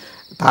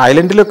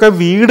 തായ്ലൻഡിലൊക്കെ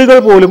വീടുകൾ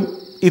പോലും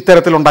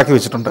ഇത്തരത്തിൽ ഉണ്ടാക്കി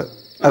വെച്ചിട്ടുണ്ട്.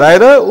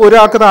 അതായത്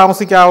ഒരാൾക്ക്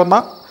താമസിക്കാവുന്ന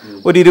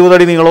ഒരു 20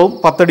 അടി നീളവും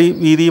 10 അടി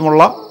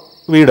വീതിയുമുള്ള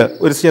വീട്,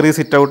 ഒരു ചെറിയ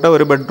സിറ്റ് ഔട്ട്,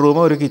 ഒരു ബെഡ്റൂം,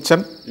 ഒരു കിച്ചൺ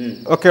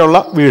ഒക്കെയുള്ള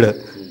വീട്.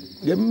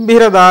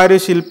 ഗംഭീര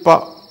ദാരുശില്പ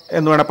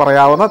എന്ന് വേണേൽ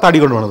പറയാവുന്ന തടി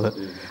കൊണ്ടുവന്നത്.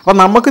 അപ്പം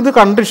നമുക്കിത്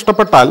കണ്ട്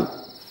ഇഷ്ടപ്പെട്ടാൽ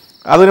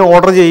അതിന്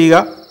ഓർഡർ ചെയ്യുക,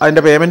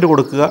 അതിൻ്റെ പേയ്മെൻറ്റ്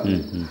കൊടുക്കുക.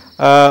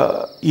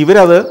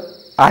 ഇവരത്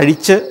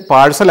അഴിച്ച്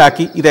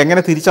പാഴ്സലാക്കി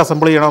ഇതെങ്ങനെ തിരിച്ച്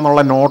അസംബിൾ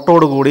ചെയ്യണമെന്നുള്ള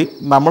നോട്ടോട് കൂടി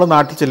നമ്മൾ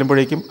നാട്ടിൽ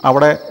ചെല്ലുമ്പോഴേക്കും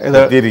അവിടെ ഇത്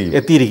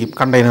എത്തിയിരിക്കും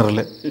കണ്ടെയ്നറിൽ.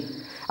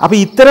 അപ്പോൾ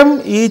ഇത്തരം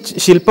ഈ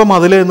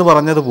ശില്പമതിൽ എന്ന്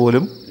പറഞ്ഞത്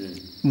പോലും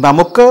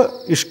നമുക്ക്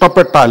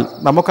ഇഷ്ടപ്പെട്ടാൽ,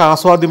 നമുക്ക്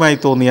ആസ്വാദ്യമായി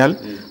തോന്നിയാൽ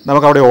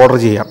നമുക്കവിടെ ഓർഡർ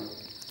ചെയ്യാം,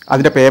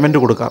 അതിൻ്റെ പേയ്മെൻറ്റ്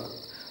കൊടുക്കാം.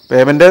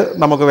 പേയ്മെൻറ്റ്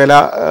നമുക്ക് വില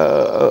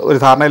ഒരു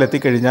ധാരണയിൽ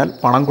എത്തിക്കഴിഞ്ഞാൽ,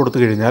 പണം കൊടുത്തു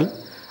കഴിഞ്ഞാൽ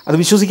അത്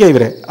വിശ്വസിക്കുക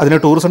ഇവരെ. അതിന്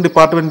ടൂറിസം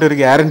ഡിപ്പാർട്ട്മെൻറ്റിൻ്റെ ഒരു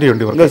ഗ്യാരണ്ടി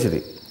ഉണ്ട് ഇവർക്ക്.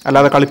 ശരി,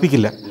 അല്ലാതെ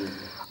കളിപ്പിക്കില്ല.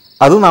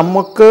 അത്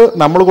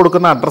നമ്മൾ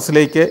കൊടുക്കുന്ന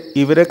അഡ്രസ്സിലേക്ക്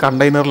ഇവർ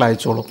കണ്ടെയ്നറിൽ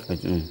അയച്ചോളും.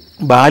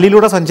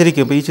 ബാലിയിലൂടെ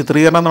സഞ്ചരിക്കുമ്പോൾ ഈ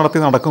ചിത്രീകരണം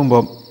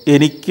നടക്കുമ്പം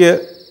എനിക്ക്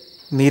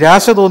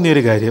നിരാശ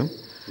തോന്നിയൊരു കാര്യം,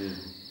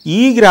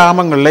 ഈ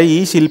ഗ്രാമങ്ങളിലെ, ഈ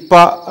ശില്പ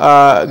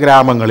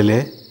ഗ്രാമങ്ങളിലെ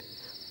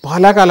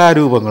പല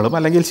കലാരൂപങ്ങളും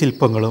അല്ലെങ്കിൽ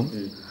ശില്പങ്ങളും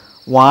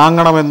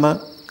വാങ്ങണമെന്ന്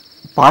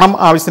പണം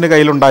ആവശ്യത്തിന്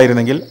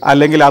കയ്യിലുണ്ടായിരുന്നെങ്കിൽ,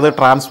 അല്ലെങ്കിൽ അത്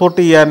ട്രാൻസ്പോർട്ട്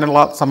ചെയ്യാനുള്ള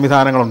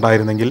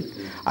സംവിധാനങ്ങളുണ്ടായിരുന്നെങ്കിൽ,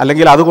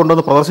 അല്ലെങ്കിൽ അത്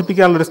കൊണ്ടുവന്ന്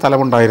പ്രദർശിപ്പിക്കാനുള്ളൊരു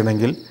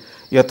സ്ഥലമുണ്ടായിരുന്നെങ്കിൽ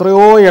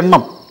എത്രയോ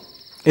എണ്ണം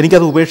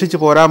എനിക്കത് ഉപേക്ഷിച്ച്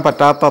പോരാൻ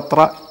പറ്റാത്തത്ര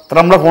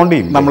നമ്മളെ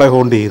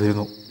ഹോണ്ട്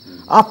ചെയ്തിരുന്നു.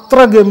 അത്ര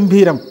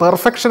ഗംഭീരം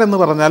പെർഫെക്ഷൻ എന്ന്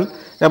പറഞ്ഞാൽ,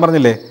 ഞാൻ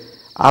പറഞ്ഞില്ലേ,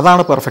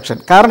 അതാണ് പെർഫെക്ഷൻ.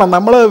 കാരണം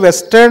നമ്മൾ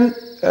വെസ്റ്റേൺ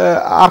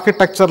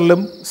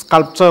ആർക്കിടെക്ചറിലും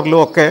സ്കൾപ്ചറിലും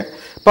ഒക്കെ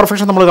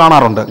പെർഫെക്ഷൻ നമ്മൾ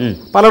കാണാറുണ്ട്,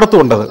 പലയിടത്തും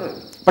ഉണ്ടത്.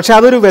 പക്ഷെ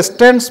അതൊരു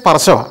വെസ്റ്റേൺ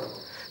സ്പർശമാണ്.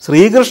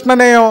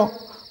 ശ്രീകൃഷ്ണനെയോ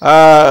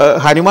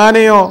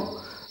ഹനുമാനെയോ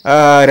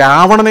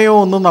രാവണനെയോ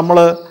ഒന്നും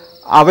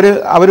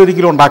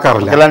അവരൊരിക്കലും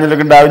ഉണ്ടാക്കാറില്ല.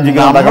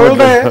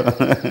 നമ്മളുടെ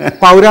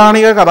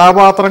പൗരാണിക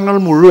കഥാപാത്രങ്ങൾ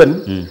മുഴുവൻ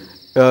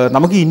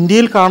നമുക്ക്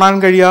ഇന്ത്യയിൽ കാണാൻ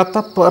കഴിയാത്ത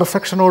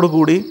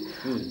പെർഫെക്ഷനോടുകൂടി,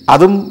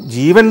 അതും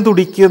ജീവൻ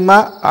തുടിക്കുന്ന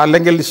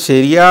അല്ലെങ്കിൽ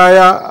ശരിയായ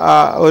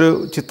ഒരു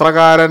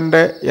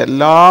ചിത്രകാരൻ്റെ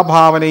എല്ലാ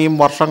ഭാവനയും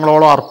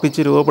വർഷങ്ങളോളം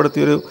അർപ്പിച്ച്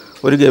രൂപപ്പെടുത്തിയൊരു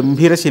ഒരു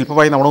ഗംഭീര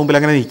ശില്പമായി നമ്മുടെ മുമ്പിൽ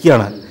അങ്ങനെ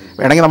നിൽക്കുകയാണ്.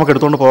 വേണമെങ്കിൽ നമുക്ക്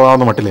എടുത്തുകൊണ്ട്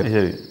പോകാവുന്ന മട്ടിൽ.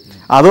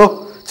 അതോ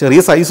ചെറിയ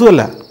സൈസും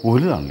അല്ല,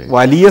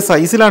 വലിയ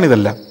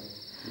സൈസിലാണിതെല്ലാം.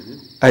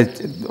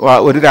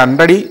 ഒരു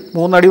 2 അടി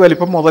 3 അടി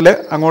വലിപ്പം മുതൽ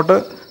അങ്ങോട്ട്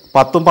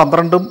 10,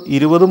 12,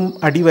 20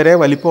 അടി വരെ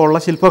വലിപ്പമുള്ള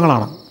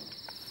ശില്പങ്ങളാണ്.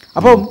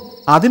 അപ്പം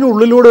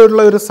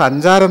അതിനുള്ളിലൂടെയുള്ള ഒരു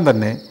സഞ്ചാരം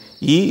തന്നെ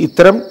ഈ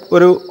ഇത്തരം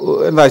ഒരു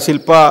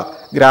ശില്പ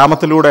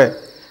ഗ്രാമത്തിലൂടെ,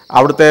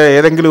 അവിടുത്തെ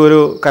ഏതെങ്കിലും ഒരു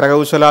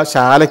കരകൗശല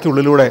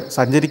ശാലയ്ക്കുള്ളിലൂടെ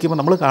സഞ്ചരിക്കുമ്പോൾ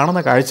നമ്മൾ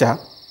കാണുന്ന കാഴ്ച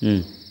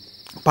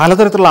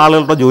പലതരത്തിലുള്ള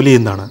ആളുകളുടെ ജോലി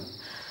ചെയ്യുന്നതാണ്.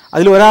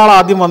 അതിലൊരാൾ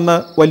ആദ്യം വന്ന്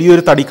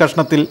വലിയൊരു തടി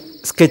കഷ്ണത്തിൽ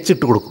സ്കെച്ച്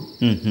ഇട്ട് കൊടുക്കും.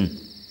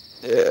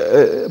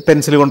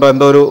 പെൻസിൽ കൊണ്ടോ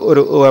എന്തോ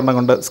ഒരു ഉപകരണം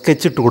കൊണ്ട്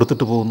സ്കെച്ച് ഇട്ട്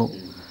കൊടുത്തിട്ട് പോകുന്നു.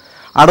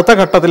 അടുത്ത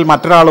ഘട്ടത്തിൽ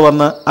മറ്റൊരാൾ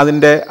വന്ന്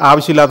അതിൻ്റെ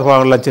ആവശ്യമില്ലാത്ത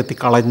ഭാഗങ്ങളെല്ലാം ചെത്തി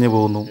കളഞ്ഞു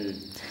പോകുന്നു.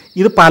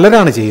 ഇത്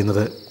പലരാണ്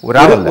ചെയ്യുന്നത്,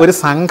 ഒരു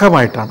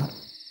സംഘമായിട്ടാണ്.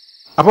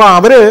 അപ്പോൾ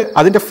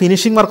അതിൻ്റെ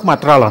ഫിനിഷിംഗ് വർക്ക്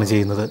മറ്റൊരാളാണ്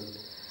ചെയ്യുന്നത്.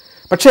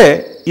 പക്ഷേ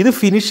ഇത്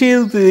ഫിനിഷ്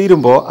ചെയ്ത്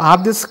തീരുമ്പോൾ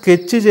ആദ്യം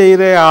സ്കെച്ച്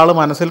ചെയ്ത ആൾ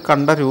മനസ്സിൽ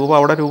കണ്ട രൂപം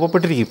അവിടെ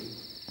രൂപപ്പെട്ടിരിക്കും.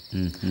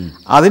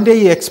 അതിൻ്റെ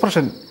ഈ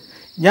എക്സ്പ്രഷൻ,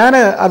 ഞാൻ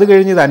അത്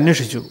കഴിഞ്ഞ് ഇത്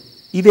അന്വേഷിച്ചു.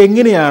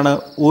 ഇതെങ്ങനെയാണ്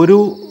ഒരു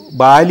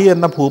ബാലി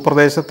എന്ന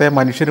ഭൂപ്രദേശത്തെ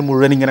മനുഷ്യർ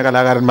മുഴുവൻ ഇങ്ങനെ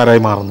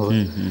കലാകാരന്മാരായി മാറുന്നത്?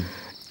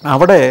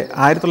 അവിടെ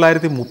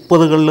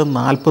 1930കളിലും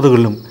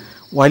 40കളിലും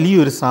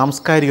വലിയൊരു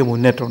സാംസ്കാരിക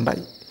മുന്നേറ്റം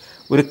ഉണ്ടായി,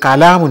 ഒരു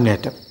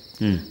കലാമുന്നേറ്റം,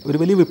 ഒരു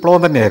വലിയ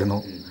വിപ്ലവം തന്നെയായിരുന്നു.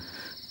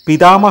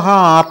 പിതാമഹ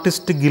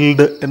ആർട്ടിസ്റ്റ്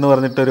ഗിൽഡ് എന്ന്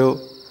പറഞ്ഞിട്ടൊരു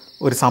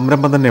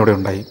സംരംഭം തന്നെ ഇവിടെ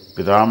ഉണ്ടായി.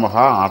 പിതാമഹ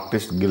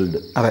ആർട്ടിസ്റ്റ് ഗിൽഡ്.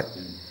 അതെ.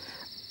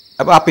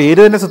 അപ്പോൾ ആ പേര്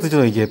തന്നെ ശ്രദ്ധിച്ച്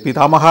നോക്കിയേ,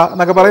 പിതാമഹ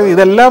എന്നൊക്കെ പറയുന്നത്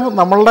ഇതെല്ലാം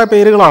നമ്മളുടെ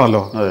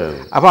പേരുകളാണല്ലോ.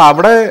 അപ്പോൾ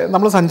അവിടെ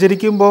നമ്മൾ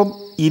സഞ്ചരിക്കുമ്പോൾ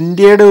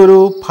ഇന്ത്യയുടെ ഒരു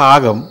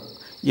ഭാഗം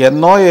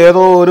എന്നോ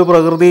ഏതോ ഒരു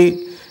പ്രകൃതി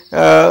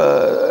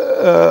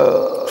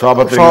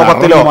ക്ഷോഭത്തിലോ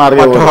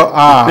മറ്റോ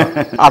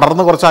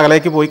അടർന്ന് കുറച്ച്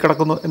അകലേക്ക് പോയി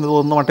കിടക്കുന്നു എന്ന്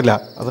തോന്നുന്നു മട്ടില്ല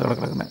അത്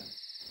കിടക്കുന്നത്.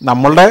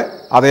 നമ്മളുടെ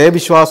അതേ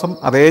വിശ്വാസം,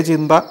 അതേ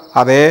ചിന്ത,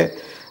 അതേ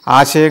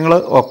ആശയങ്ങൾ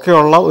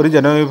ഒക്കെയുള്ള ഒരു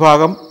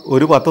ജനവിഭാഗം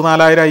ഒരു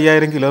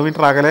 10,000-4,000-5,000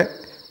 കിലോമീറ്റർ അകലെ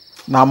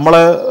നമ്മൾ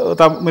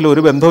തമ്മിൽ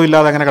ഒരു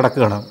ബന്ധവുമില്ലാതെ അങ്ങനെ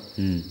കിടക്കുകയാണ്.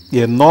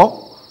 എന്നോ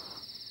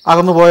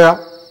അകന്നുപോയ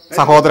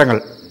സഹോദരങ്ങൾ.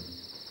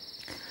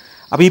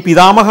 അപ്പോൾ ഈ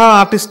പിതാമഹ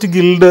ആർട്ടിസ്റ്റ്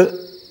ഗിൽഡ്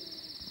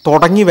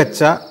തുടങ്ങി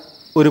വെച്ച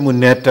ഒരു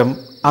മുന്നേറ്റം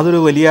അതൊരു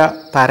വലിയ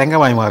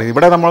തരംഗമായി മാറി.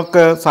 ഇവിടെ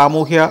നമ്മൾക്ക്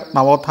സാമൂഹ്യ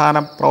നവോത്ഥാന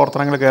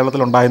പ്രവർത്തനങ്ങൾ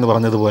കേരളത്തിലുണ്ടായെന്ന്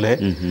പറഞ്ഞതുപോലെ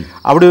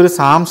അവിടെ ഒരു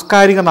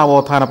സാംസ്കാരിക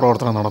നവോത്ഥാന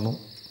പ്രവർത്തനം നടന്നു.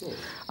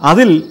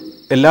 അതിൽ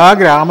എല്ലാ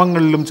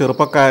ഗ്രാമങ്ങളിലും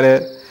ചെറുപ്പക്കാർ,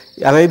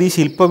 അതായത് ഈ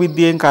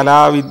ശില്പവിദ്യയും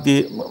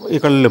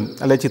കലാവിദ്യകളിലും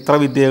അല്ലെ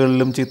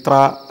ചിത്രവിദ്യകളിലും ചിത്ര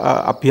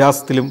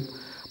അഭ്യാസത്തിലും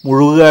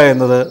മുഴുകുക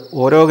എന്നത്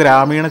ഓരോ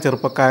ഗ്രാമീണ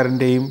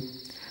ചെറുപ്പക്കാരൻ്റെയും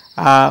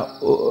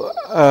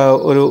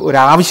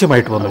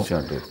ഒരാവശ്യമായിട്ട് വന്നു.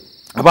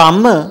 അപ്പോൾ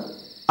അന്ന്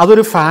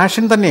അതൊരു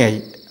ഫാഷൻ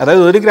തന്നെയായി.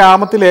 അതായത് ഒരു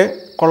ഗ്രാമത്തിലെ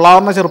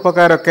കൊള്ളാവുന്ന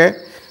ചെറുപ്പക്കാരൊക്കെ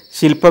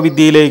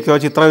ശില്പവിദ്യയിലേക്കോ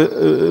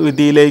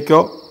ചിത്രവിദ്യയിലേക്കോ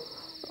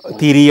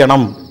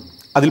തിരിയണം,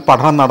 അതിൽ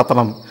പഠനം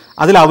നടത്തണം.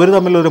 അതിൽ അവർ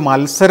തമ്മിലൊരു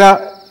മത്സര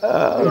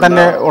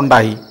തന്നെ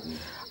ഉണ്ടായി.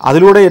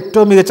 അതിലൂടെ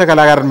ഏറ്റവും മികച്ച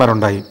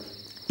കലാകാരന്മാരുണ്ടായി.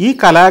 ഈ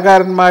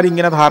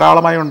കലാകാരന്മാരിങ്ങനെ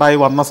ധാരാളമായി ഉണ്ടായി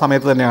വന്ന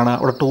സമയത്ത് തന്നെയാണ്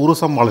അവിടെ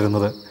ടൂറിസം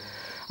വളരുന്നത്.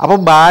 അപ്പോൾ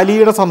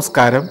ബാലിയുടെ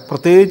സംസ്കാരം,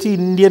 പ്രത്യേകിച്ച്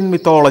ഇന്ത്യൻ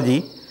മിത്തോളജി,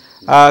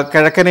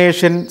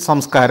 കിഴക്കനേഷ്യൻ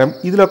സംസ്കാരം,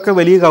 ഇതിലൊക്കെ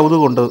വലിയ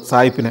കൗതുകമുണ്ട്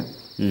സായിപ്പിന്.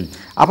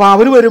 അപ്പോൾ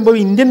അവർ വരുമ്പോൾ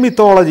ഇന്ത്യൻ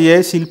മിത്തോളജിയെ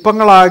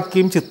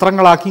ശില്പങ്ങളാക്കിയും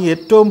ചിത്രങ്ങളാക്കിയും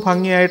ഏറ്റവും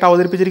ഭംഗിയായിട്ട്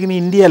അവതരിപ്പിച്ചിരിക്കുന്ന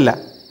ഇന്ത്യയല്ല,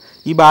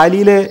 ഈ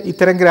ബാലിയിലെ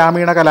ഇത്തരം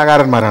ഗ്രാമീണ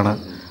കലാകാരന്മാരാണ്.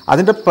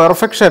 അതിൻ്റെ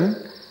പെർഫെക്ഷൻ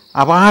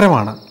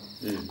അപാരമാണ്.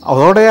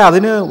 അതോടെ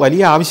അതിന്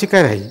വലിയ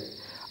ആവശ്യക്കാരായി.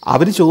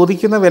 അവർ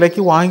ചോദിക്കുന്ന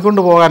വിലയ്ക്ക്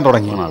വാങ്ങിക്കൊണ്ട് പോകാൻ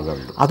തുടങ്ങി.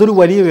 അതൊരു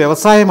വലിയ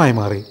വ്യവസായമായി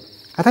മാറി.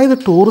 അതായത്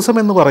ടൂറിസം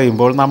എന്ന്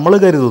പറയുമ്പോൾ നമ്മൾ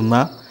കരുതുന്ന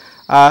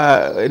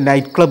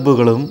നൈറ്റ്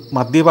ക്ലബ്ബുകളും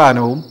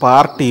മദ്യപാനവും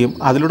പാർട്ടിയും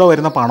അതിലൂടെ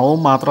വരുന്ന പണവും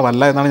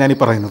മാത്രമല്ല എന്നാണ് ഞാനീ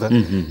പറയുന്നത്.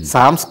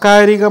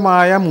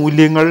 സാംസ്കാരികമായ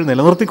മൂല്യങ്ങൾ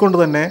നിലനിർത്തിക്കൊണ്ട്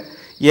തന്നെ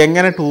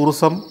എങ്ങനെ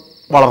ടൂറിസം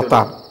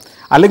വളർത്താം,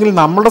 അല്ലെങ്കിൽ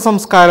നമ്മുടെ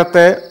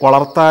സംസ്കാരത്തെ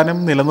വളർത്താനും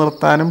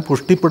നിലനിർത്താനും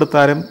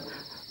പുഷ്ടിപ്പെടുത്താനും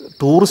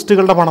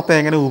ടൂറിസ്റ്റുകളുടെ പണത്തെ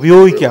എങ്ങനെ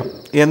ഉപയോഗിക്കാം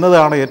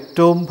എന്നതാണ്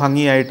ഏറ്റവും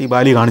ഭംഗിയായിട്ട് ഈ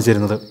ബാലി കാണിച്ചു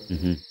തരുന്നത്.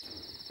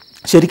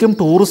 ശരിക്കും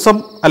ടൂറിസം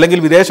അല്ലെങ്കിൽ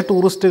വിദേശ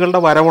ടൂറിസ്റ്റുകളുടെ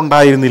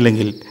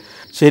വരവുണ്ടായിരുന്നില്ലെങ്കിൽ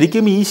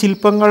ശരിക്കും ഈ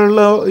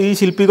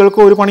ശില്പികൾക്ക്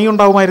ഒരു പണിയും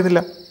ഉണ്ടാവുമായിരുന്നില്ല.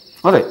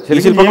 അതെ,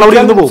 ശില്പങ്ങൾ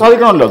അവിടെ നിന്ന്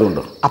സാധിക്കണമല്ലോ.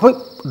 അതുകൊണ്ട് അപ്പോൾ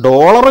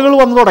ഡോളറുകൾ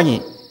വന്നു തുടങ്ങി.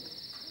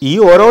 ഈ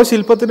ഓരോ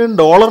ശില്പത്തിനും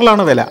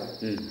ഡോളറിലാണ് വില.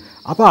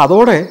 അപ്പോൾ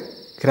അതോടെ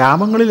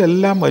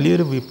ഗ്രാമങ്ങളിലെല്ലാം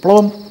വലിയൊരു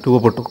വിപ്ലവം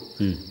രൂപപ്പെട്ടു.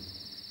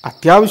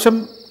 അത്യാവശ്യം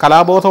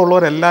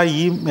കലാബോധമുള്ളവരെല്ലാം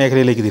ഈ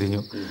മേഖലയിലേക്ക്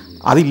തിരിഞ്ഞു.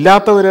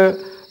 അതില്ലാത്തവർ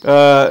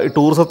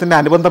ടൂറിസത്തിൻ്റെ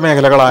അനുബന്ധ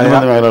മേഖലകളായ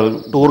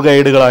ടൂർ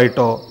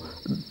ഗൈഡുകളായിട്ടോ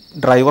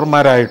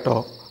ഡ്രൈവർമാരായിട്ടോ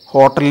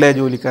ഹോട്ടലിലെ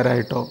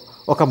ജോലിക്കാരായിട്ടോ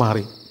ഒക്കെ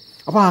മാറി.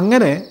 അപ്പോൾ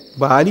അങ്ങനെ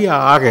ബാലി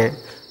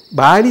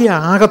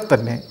ആകെ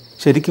തന്നെ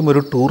ശരിക്കും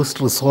ഒരു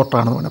ടൂറിസ്റ്റ്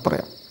റിസോർട്ടാണെന്ന് വേണമെങ്കിൽ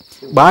പറയാം.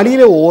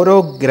 ബാലിയിലെ ഓരോ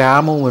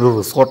ഗ്രാമവും ഒരു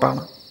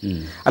റിസോർട്ടാണ്.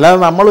 അല്ലാതെ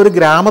നമ്മളൊരു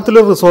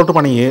ഗ്രാമത്തിലൊരു റിസോർട്ട്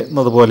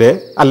പണിയുന്നത് പോലെ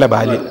അല്ല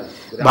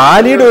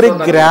ബാലിയുടെ ഒരു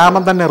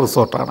ഗ്രാമം തന്നെ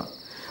റിസോർട്ടാണ്.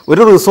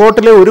 ഒരു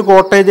റിസോർട്ടിലെ ഒരു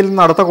കോട്ടേജിൽ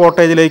നിന്ന് അടുത്ത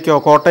കോട്ടേജിലേക്കോ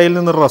കോട്ടയിൽ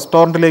നിന്ന്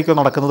റെസ്റ്റോറൻറ്റിലേക്കോ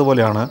നടക്കുന്നത്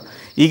പോലെയാണ്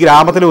ഈ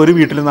ഗ്രാമത്തിലെ ഒരു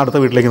വീട്ടിൽ നിന്ന് അടുത്ത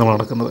വീട്ടിലേക്ക് നമ്മൾ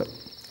നടക്കുന്നത്.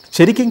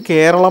 ശരിക്കും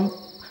കേരളം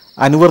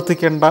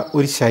അനുവർത്തിക്കേണ്ട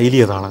ഒരു ശൈലി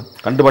അതാണ്,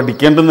 കണ്ടു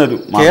പഠിക്കേണ്ടുന്നൊരു.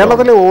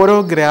 കേരളത്തിലെ ഓരോ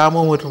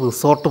ഗ്രാമവും ഒരു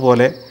റിസോർട്ട്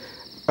പോലെ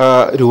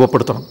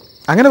രൂപപ്പെടുത്തണം.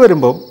 അങ്ങനെ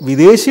വരുമ്പോൾ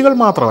വിദേശികൾ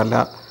മാത്രമല്ല,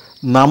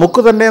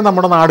 നമുക്ക് തന്നെ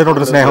നമ്മുടെ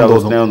നാടിനോടൊരു സ്നേഹം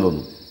തോന്നും.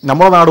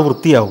 നമ്മുടെ നാട്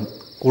വൃത്തിയാവും,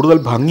 കൂടുതൽ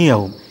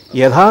ഭംഗിയാവും.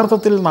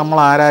 യഥാർത്ഥത്തിൽ നമ്മൾ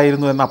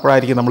ആരായിരുന്നു എന്ന്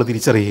അപ്പോഴായിരിക്കും നമ്മൾ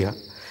തിരിച്ചറിയുക.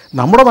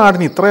 നമ്മുടെ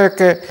നാടിന്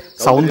ഇത്രയൊക്കെ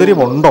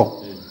സൗന്ദര്യമുണ്ടോ,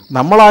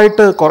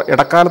 നമ്മളായിട്ട്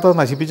ഇടക്കാലത്ത്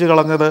നശിപ്പിച്ച്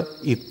കളഞ്ഞത്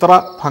ഇത്ര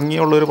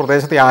ഭംഗിയുള്ളൊരു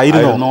പ്രദേശത്തെ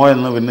ആയിരുന്നോ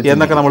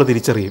എന്നൊക്കെ നമ്മൾ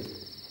തിരിച്ചറിയും.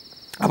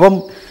 അപ്പം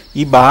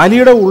ഈ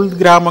ബാലിയുടെ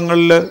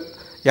ഉൾഗ്രാമങ്ങളിൽ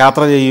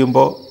യാത്ര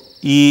ചെയ്യുമ്പോൾ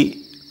ഈ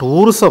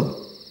ടൂറിസം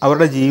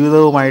അവരുടെ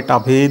ജീവിതവുമായിട്ട്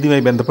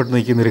അഭേദ്യമായി ബന്ധപ്പെട്ട്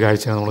നിൽക്കുന്നൊരു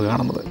കാഴ്ചയാണ് നമ്മൾ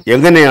കാണുന്നത്.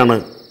 എങ്ങനെയാണ്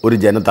ഒരു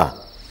ജനത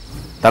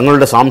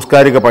തങ്ങളുടെ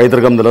സാംസ്കാരിക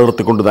പൈതൃകം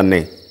നിലനിർത്തിക്കൊണ്ട് തന്നെ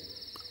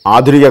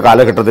ആധുനിക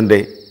കാലഘട്ടത്തിൻ്റെ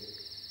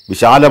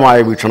വിശാലമായ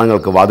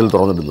വീക്ഷണങ്ങൾക്ക് വാതിൽ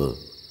തുറന്നിടുന്നത്?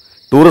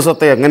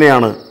 ടൂറിസത്തെ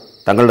എങ്ങനെയാണ്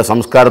തങ്ങളുടെ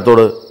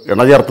സംസ്കാരത്തോട്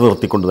ഇണചേർത്ത്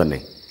നിർത്തിക്കൊണ്ട് തന്നെ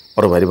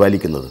അവർ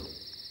പരിപാലിക്കുന്നത്?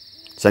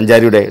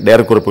 സഞ്ചാരിയുടെ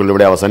ഡയറി കുറിപ്പുകൾ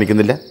ഇവിടെ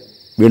അവസാനിക്കുന്നില്ല.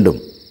 വീണ്ടും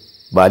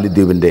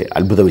ബാലിദ്വീപിൻ്റെ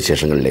അത്ഭുത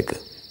വിശേഷങ്ങളിലേക്ക്.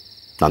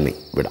 നന്ദി,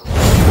 വിടാം.